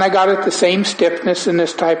and I got it the same stiffness and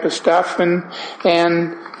this type of stuff and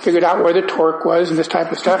figured out where the torque was and this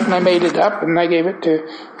type of stuff, and I made it up and I gave it to,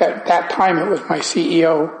 at that time it was my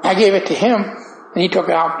CEO. I gave it to him and he took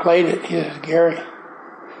it out and played it. He says, Gary,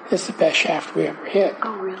 this is the best shaft we ever hit.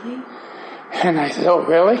 Oh, really? And I said, oh,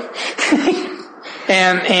 really?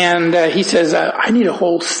 and he says, I need a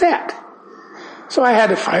whole set. So I had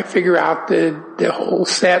to figure out the whole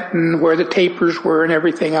set and where the tapers were and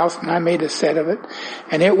everything else, and I made a set of it,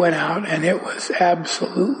 and it went out, and it was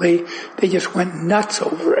absolutely, they just went nuts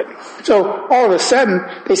over it. So all of a sudden,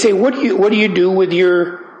 they say, what do you do with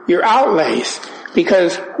your outlays?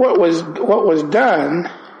 Because what was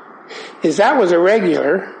done is that was a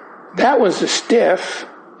regular, that was a stiff,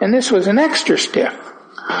 and this was an extra stiff.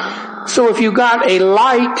 So if you got a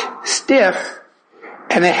light stiff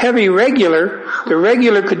and a heavy regular, the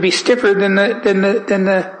regular could be stiffer than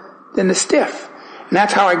the stiff. And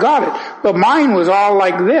that's how I got it. But mine was all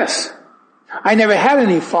like this. I never had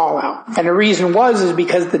any fallout. And the reason is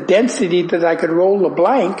because the density that I could roll the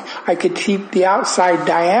blank, I could keep the outside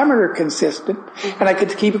diameter consistent, and I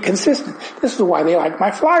could keep it consistent. This is why they like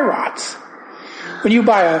my fly rods. When you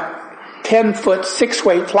buy a 10-foot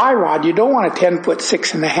 6-weight fly rod, you don't want a 10-foot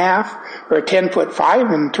 6.5 or a 10-foot 5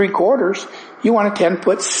 3/4. You want a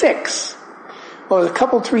 10-foot 6. Well, there's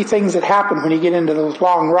a 3 things that happen when you get into those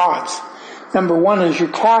long rods. Number one is you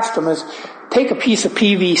cast them as, take a piece of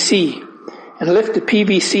PVC and lift the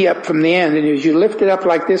PVC up from the end. And as you lift it up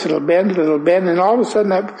like this, it'll bend, and all of a sudden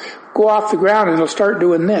that go off the ground and it'll start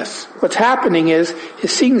doing this. What's happening is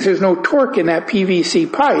seeing as there's no torque in that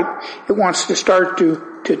PVC pipe, it wants to start to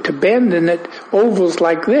bend, and it ovals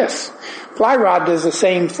like this. Fly rod does the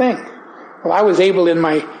same thing. Well, I was able in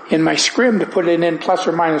my scrim to put it in plus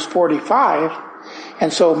or minus 45,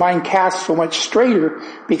 and so mine casts so much straighter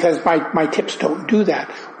because my tips don't do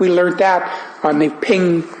that. We learned that on the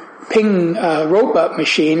Ping rope-up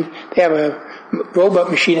machine. They have a rope-up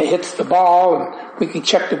machine that hits the ball, and we can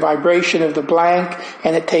check the vibration of the blank,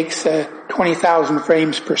 and it takes 20,000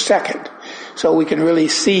 frames per second. So we can really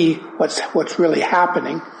see what's really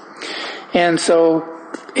happening. And so,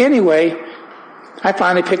 anyway, I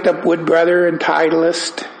finally picked up Wood Brother and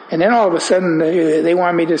Titleist, and then all of a sudden they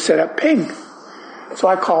wanted me to set up Ping. So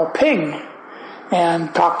I called Ping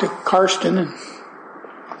and talked to Karsten, and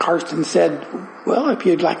Karsten said, well, if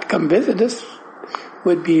you'd like to come visit us,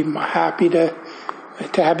 we'd be happy to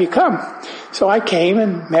have you come. So I came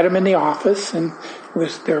and met him in the office, and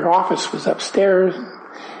their office was upstairs,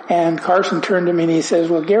 and Karsten turned to me and he says,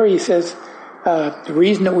 well, Gary, he says, the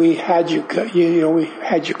reason that we had you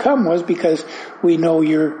come was because we know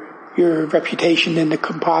your reputation in the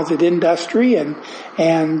composite industry, and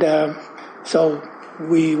so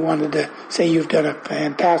we wanted to say you've done a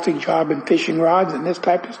fantastic job in fishing rods and this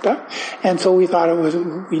type of stuff, and so we thought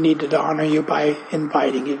we needed to honor you by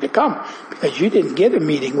inviting you to come, because you didn't get a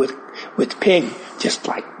meeting with Ping just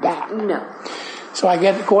like that. No. So I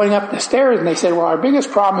get going up the stairs, and they said, well, our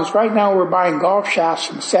biggest problem is right now we're buying golf shafts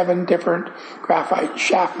from 7 different graphite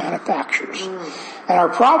shaft manufacturers. And our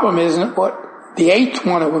problem isn't what the 8th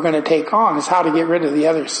one that we're going to take on, is how to get rid of the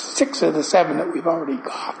other 6 of the 7 that we've already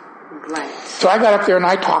got. Right. So I got up there and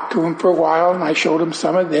I talked to him for a while, and I showed him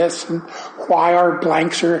some of this and why our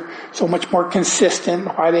blanks are so much more consistent,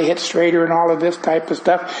 why they hit straighter and all of this type of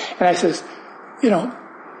stuff. And I says,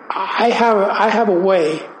 I have a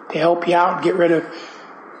way to help you out and get rid of,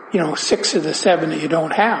 6 of the 7 that you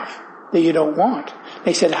don't have, that you don't want.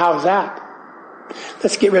 They said, how's that?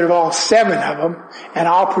 Let's get rid of all 7 of them, and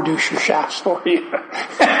I'll produce your shafts for you.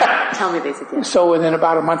 Tell me they said yes. So within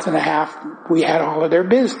about a month and a half, we had all of their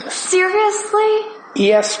business. Seriously?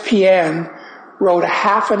 ESPN wrote a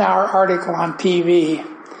half-an-hour article on TV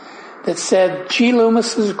that said G.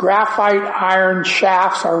 Loomis's graphite iron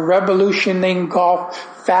shafts are revolutionizing golf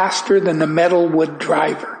faster than the metalwood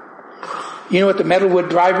driver. You know what the metalwood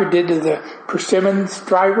driver did to the Persimmons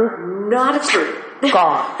driver? Not a clue.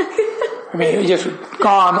 Gone. I mean, it just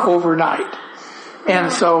gone overnight.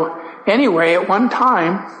 And so, anyway, at one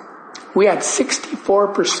time, we had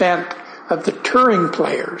 64% of the touring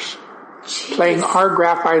players playing our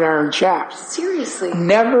graphite iron shafts. Seriously?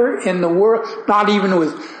 Never in the world, not even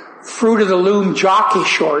with Fruit of the Loom jockey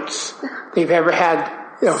shorts, they've ever had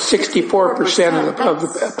 64% of the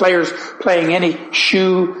players playing any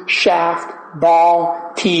shoe, shaft,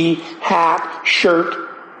 ball, tee, hat, shirt.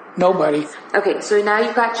 Nobody. Okay, so now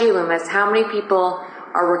you've got G. Loomis. How many people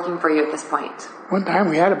are working for you at this point? One time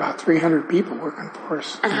we had about 300 people working for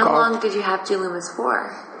us. And how long did you have G. Loomis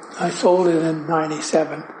for? I sold it in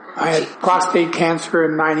 97. I had prostate cancer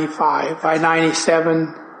in 95. By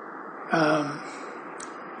 97, I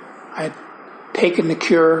had taken the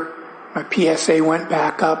cure. My PSA went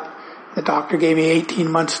back up. The doctor gave me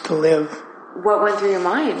 18 months to live. What went through your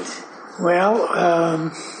mind? Well,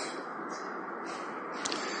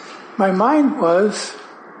 my mind was,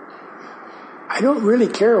 I don't really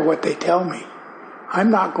care what they tell me. I'm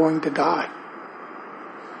not going to die.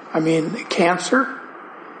 I mean, cancer,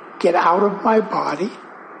 get out of my body.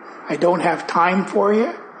 I don't have time for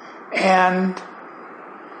you. And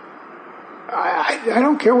I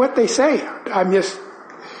don't care what they say. I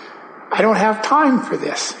don't have time for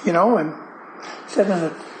this, and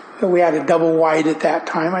said we had a double wide at that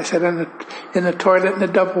time. I said in the toilet in the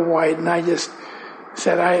double wide, and I just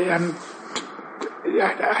said, I'm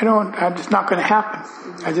just not going to happen.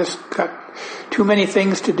 I just got too many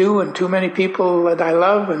things to do and too many people that I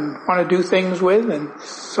love and want to do things with. And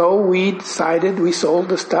so we sold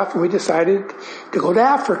the stuff and we decided to go to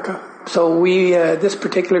Africa. So this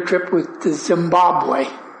particular trip was to Zimbabwe.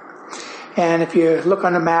 And if you look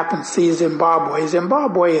on the map and see Zimbabwe is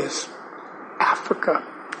Africa.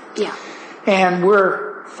 Yeah. And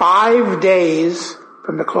we're 5 days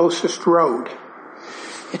from the closest road.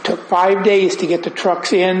 It took 5 days to get the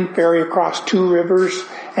trucks in, ferry across 2 rivers,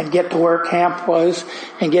 and get to where camp was,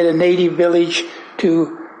 and get a native village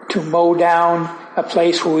to mow down a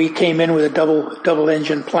place where we came in with a double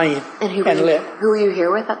engine plane and lit. Who were you here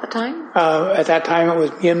with at the time? At that time it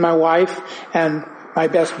was me and my wife and my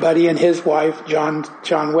best buddy and his wife,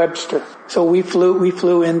 John Webster. So we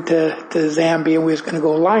flew into Zambia and we was going to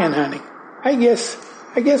go lion hunting. I guess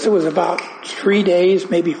it was about 3 days,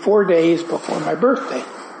 maybe 4 days before my birthday.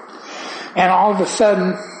 And all of a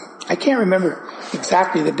sudden, I can't remember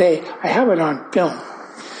exactly the day. I have it on film.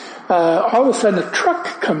 All of a sudden a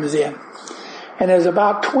truck comes in. And there's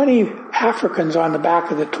about 20 Africans on the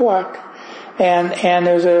back of the truck. And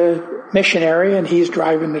there's a missionary and he's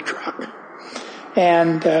driving the truck.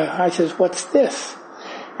 And I says, what's this?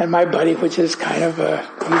 And my buddy, which is kind of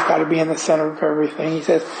he's got to be in the center of everything, he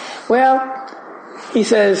says,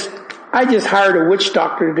 I just hired a witch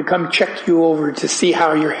doctor to come check you over to see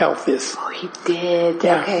how your health is. Oh, he did?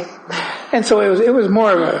 Yeah. Okay. And so it was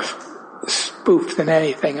more of a spoof than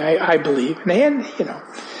anything, I believe.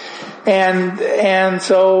 And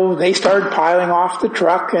so they started piling off the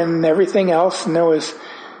truck and everything else, and there was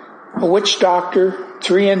a witch doctor,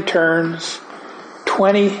 3 interns,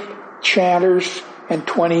 20 chanters, and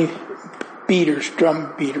 20 beaters,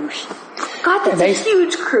 drum beaters. God, that's a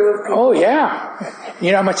huge crew of people. Oh, yeah.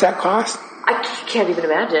 You know how much that cost? I can't even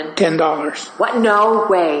imagine. $10. What? No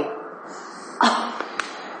way. Oh.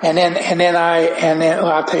 And then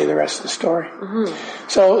I'll tell you the rest of the story. Mm-hmm.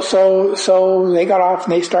 So they got off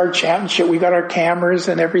and they started chatting shit. We got our cameras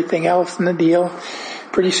and everything else in the deal.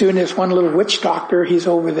 Pretty soon this one little witch doctor, he's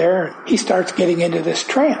over there. He starts getting into this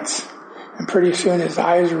trance. And pretty soon his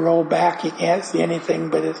eyes roll back. He can't see anything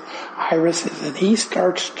but his irises. And he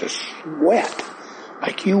starts to sweat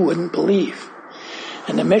like you wouldn't believe.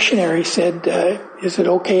 And the missionary said, is it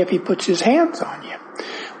okay if he puts his hands on you?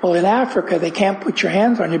 Well, in Africa, they can't put your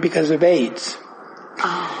hands on you because of AIDS.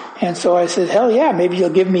 Oh. And so I said, hell yeah, maybe you'll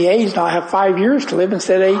give me AIDS and I'll have 5 years to live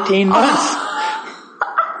instead of 18 months.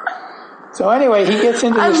 So anyway, he gets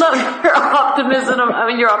into this. I love your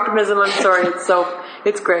optimism. I'm sorry.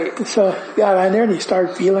 It's great. So he got on there and he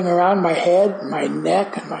started feeling around my head, my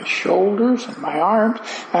neck, and my shoulders, and my arms.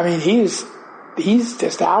 I mean, he's he's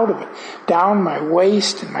just out of it. Down my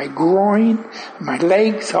waist and my groin, and my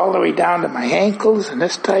legs, all the way down to my ankles and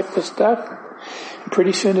this type of stuff. And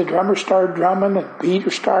pretty soon the drummer started drumming and the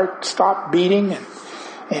beater stopped beating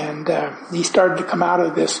and he started to come out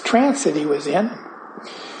of this trance that he was in.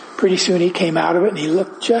 Pretty soon he came out of it and he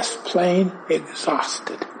looked just plain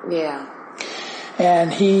exhausted. Yeah.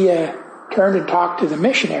 And he turned and talked to the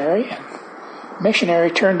missionary, and the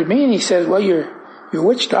missionary turned to me and he said, well, your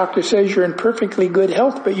witch doctor says you're in perfectly good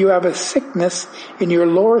health, but you have a sickness in your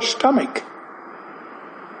lower stomach.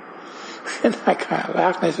 And I kind of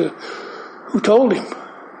laughed and I said, who told him?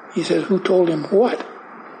 He says, who told him what?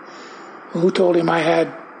 Well, who told him I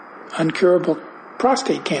had uncurable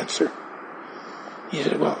prostate cancer? He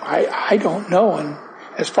said, well, I don't know, and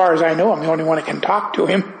as far as I know, I'm the only one that can talk to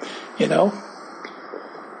him, you know.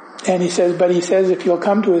 And he says, if you'll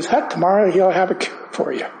come to his hut tomorrow, he'll have a cure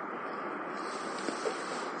for you.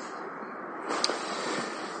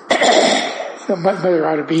 So my mother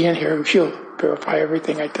ought to be in here. She'll verify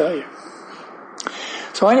everything I tell you.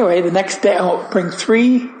 So anyway, the next day I'll bring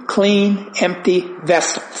 3 clean, empty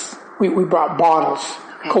vessels. We brought bottles,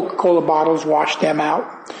 Coca-Cola bottles, washed them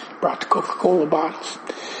out, brought the Coca-Cola bottles.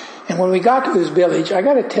 And when we got to his village, I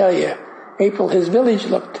got to tell you, April, his village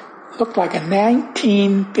looked like a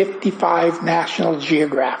 1955 National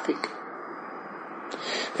Geographic.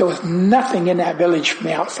 There was nothing in that village from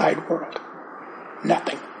the outside world.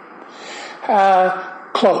 Nothing.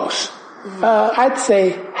 Clothes. I'd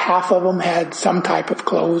say half of them had some type of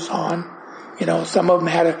clothes on. You know, some of them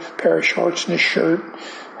had a pair of shorts and a shirt.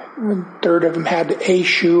 A third of them had a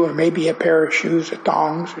shoe or maybe a pair of shoes or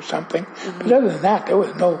thongs or something. Mm-hmm. But other than that, there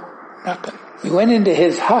was nothing. We went into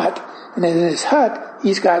his hut, and in his hut,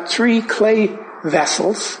 he's got 3 clay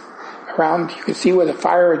vessels around. You could see where the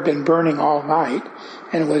fire had been burning all night,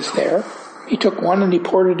 and it was there. He took one and he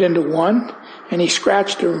poured it into one, and he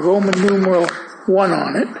scratched a Roman numeral 1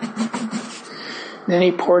 on it. Then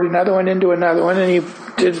he poured another one into another one, and he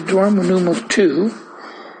did Roman numeral 2.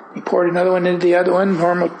 He poured another one into the other one,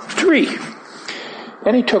 normal 3.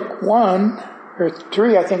 Then he took 1, or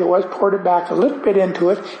 3, I think it was, poured it back a little bit into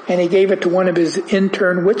it, and he gave it to one of his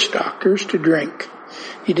intern witch doctors to drink.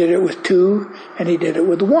 He did it with 2, and he did it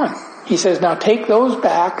with 1. He says, now take those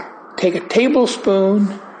back, take a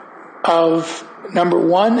tablespoon of number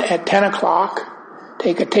 1 at 10 o'clock,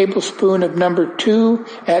 take a tablespoon of number 2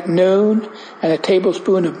 at noon, and a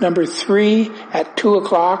tablespoon of number 3 at 2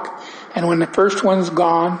 o'clock, and when the first one's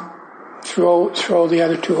gone, throw the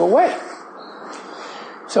other 2 away.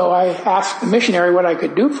 So I asked the missionary what I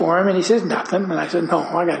could do for him, and he says, nothing. And I said, no,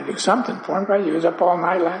 I got to do something for him, because he was up all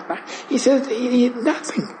night last night. He says,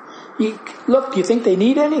 nothing. Look, do you think they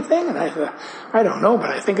need anything? And I said, I don't know, but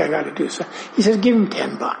I think I got to do something. He says, give him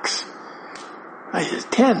 $10. I said,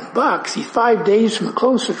 $10? He's 5 days from the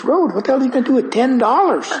closest road. What the hell are you going to do with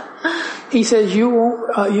 $10? He says,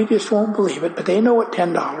 you just won't believe it, but they know what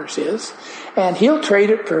 $10 is. And he'll trade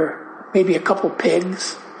it for maybe a couple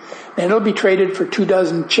pigs. Then it'll be traded for 2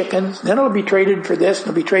 dozen chickens. Then it'll be traded for this, and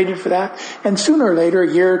it'll be traded for that. And sooner or later,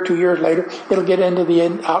 a year or 2 years later, it'll get into the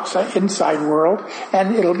inside world,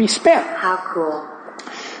 and it'll be spent. How cool.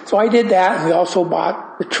 So I did that, and we also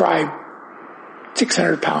bought the tribe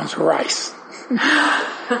 600 pounds of rice.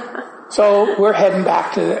 So we're heading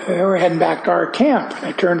back to our camp, and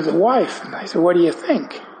I turned to the wife, and I said, what do you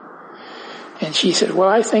think? And she said, well,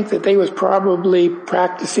 I think that they was probably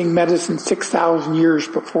practicing medicine 6,000 years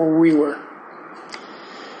before we were.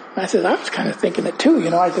 And I said, I was kind of thinking it too.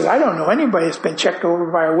 I said, I don't know anybody that's been checked over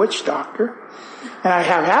by a witch doctor. And I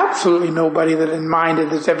have absolutely nobody that in mind that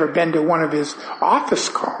has ever been to one of his office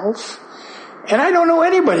calls. And I don't know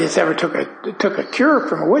anybody that's ever took a cure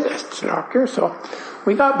from a witch doctor. So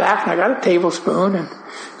we got back, and I got a tablespoon, and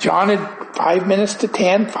John had 5 minutes to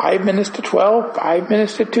 10, 5 minutes to 12, 5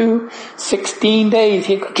 minutes to 2, 16 days.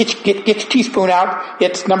 Get your teaspoon out.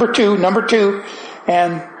 It's number two.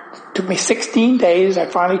 And it took me 16 days. I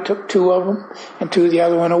finally took 2 of them and 2 of the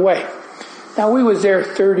other one away. Now we was there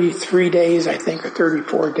 33 days, I think, or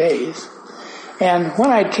 34 days. And when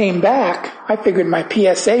I came back, I figured my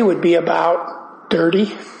PSA would be about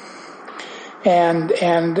 30. And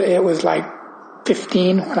it was like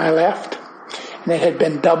 15 when I left. And it had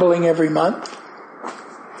been doubling every month.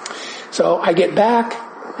 So I get back,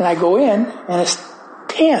 and I go in, and it's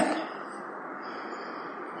 10.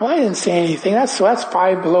 Well, I didn't say anything. So that's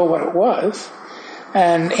 5 below what it was.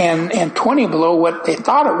 And 20 below what they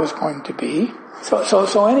thought it was going to be.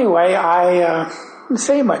 So anyway, I didn't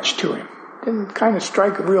say much to him. Didn't kind of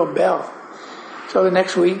strike a real bell. So the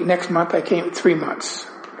next month I came, 3 months.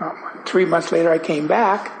 3 months later I came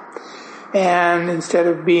back, and instead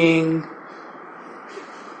of being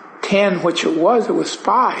 10, which it was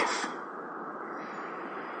 5.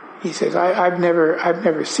 He says, I've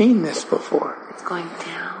never seen this before. It's going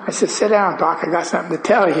down. I said, sit down, Doc, I got something to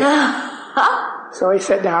tell you. So I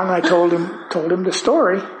sat down and I told him the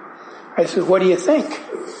story. I said, what do you think?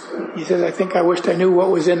 He says, I think I wished I knew what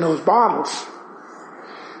was in those bottles.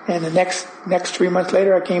 And the next 3 months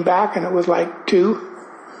later, I came back and it was like 2.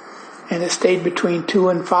 And it stayed between 2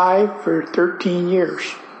 and 5 for 13 years.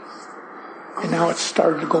 And now it's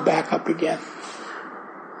started to go back up again.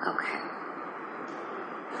 Okay.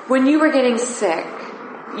 When you were getting sick,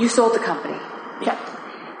 you sold the company. Yeah.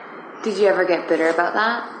 Did you ever get bitter about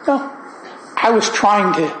that? No. I was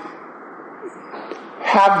trying to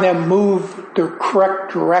have them move the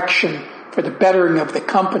correct direction for the bettering of the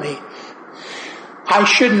company. I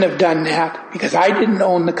shouldn't have done that because I didn't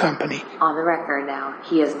own the company. On the record now,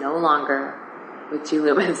 he is no longer with G.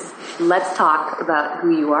 Loomis. Let's talk about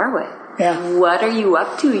who you are with. Yeah. What are you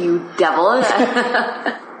up to, you devil?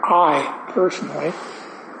 I, personally,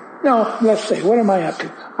 no, let's say, what am I up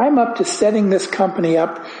to? I'm up to setting this company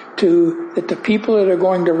up to that the people that are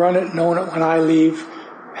going to run it and own it when I leave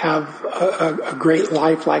have a great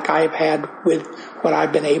life like I've had with what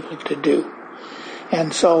I've been able to do.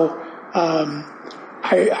 And so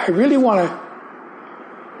I really want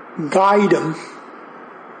to guide them,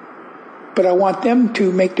 but I want them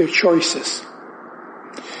to make their choices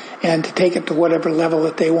and to take it to whatever level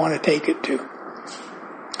that they want to take it to.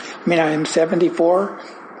 I mean, I am 74,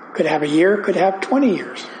 could have a year, could have 20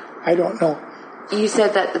 years. I don't know. You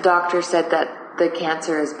said that the doctor said that the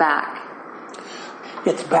cancer is back.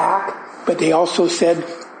 It's back, but they also said,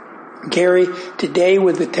 Gary, today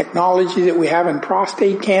with the technology that we have in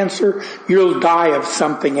prostate cancer, you'll die of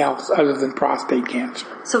something else other than prostate cancer.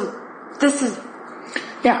 So this is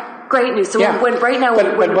great news. So when right now,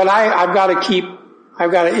 but I've got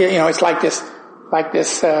to, you know, it's like this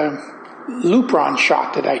Lupron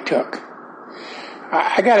shot that I took.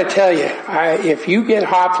 I got to tell you, if you get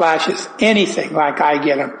hot flashes, anything like I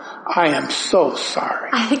get them, I am so sorry.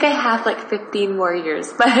 I think I have like 15 more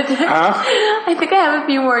years, but I think I have a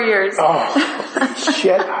few more years. Oh,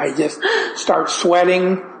 shit. I just start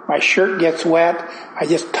sweating. My shirt gets wet. I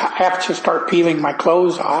just have to start peeling my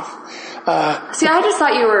clothes off. See, I just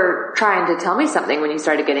thought you were trying to tell me something when you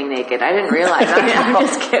started getting naked. I didn't realize. I'm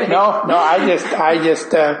just kidding. No, I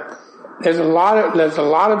just, there's a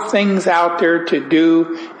lot of things out there to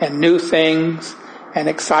do, and new things and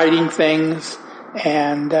exciting things.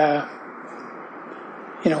 And,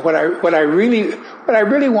 you know, what I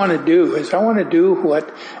really want to do is I want to do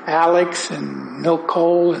what Alex and Milt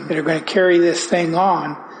Cole and that are going to carry this thing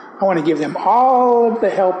on. I want to give them all of the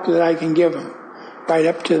help that I can give them right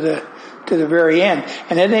up to the very end.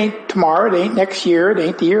 And it ain't tomorrow, it ain't next year, it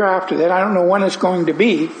ain't the year after that. I don't know when it's going to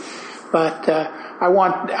be, but, I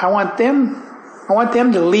want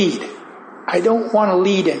them to lead. I don't want to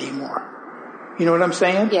lead anymore. You know what I'm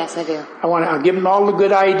saying? Yes, I do. I'll give them all the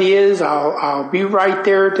good ideas. I'll be right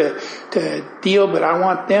there to deal, but I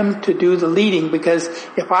want them to do the leading, because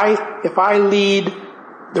if I lead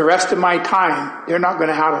the rest of my time, they're not going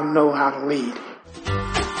to know how to lead.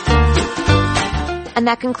 And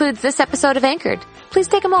that concludes this episode of Anchored. Please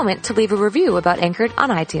take a moment to leave a review about Anchored on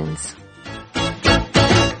iTunes.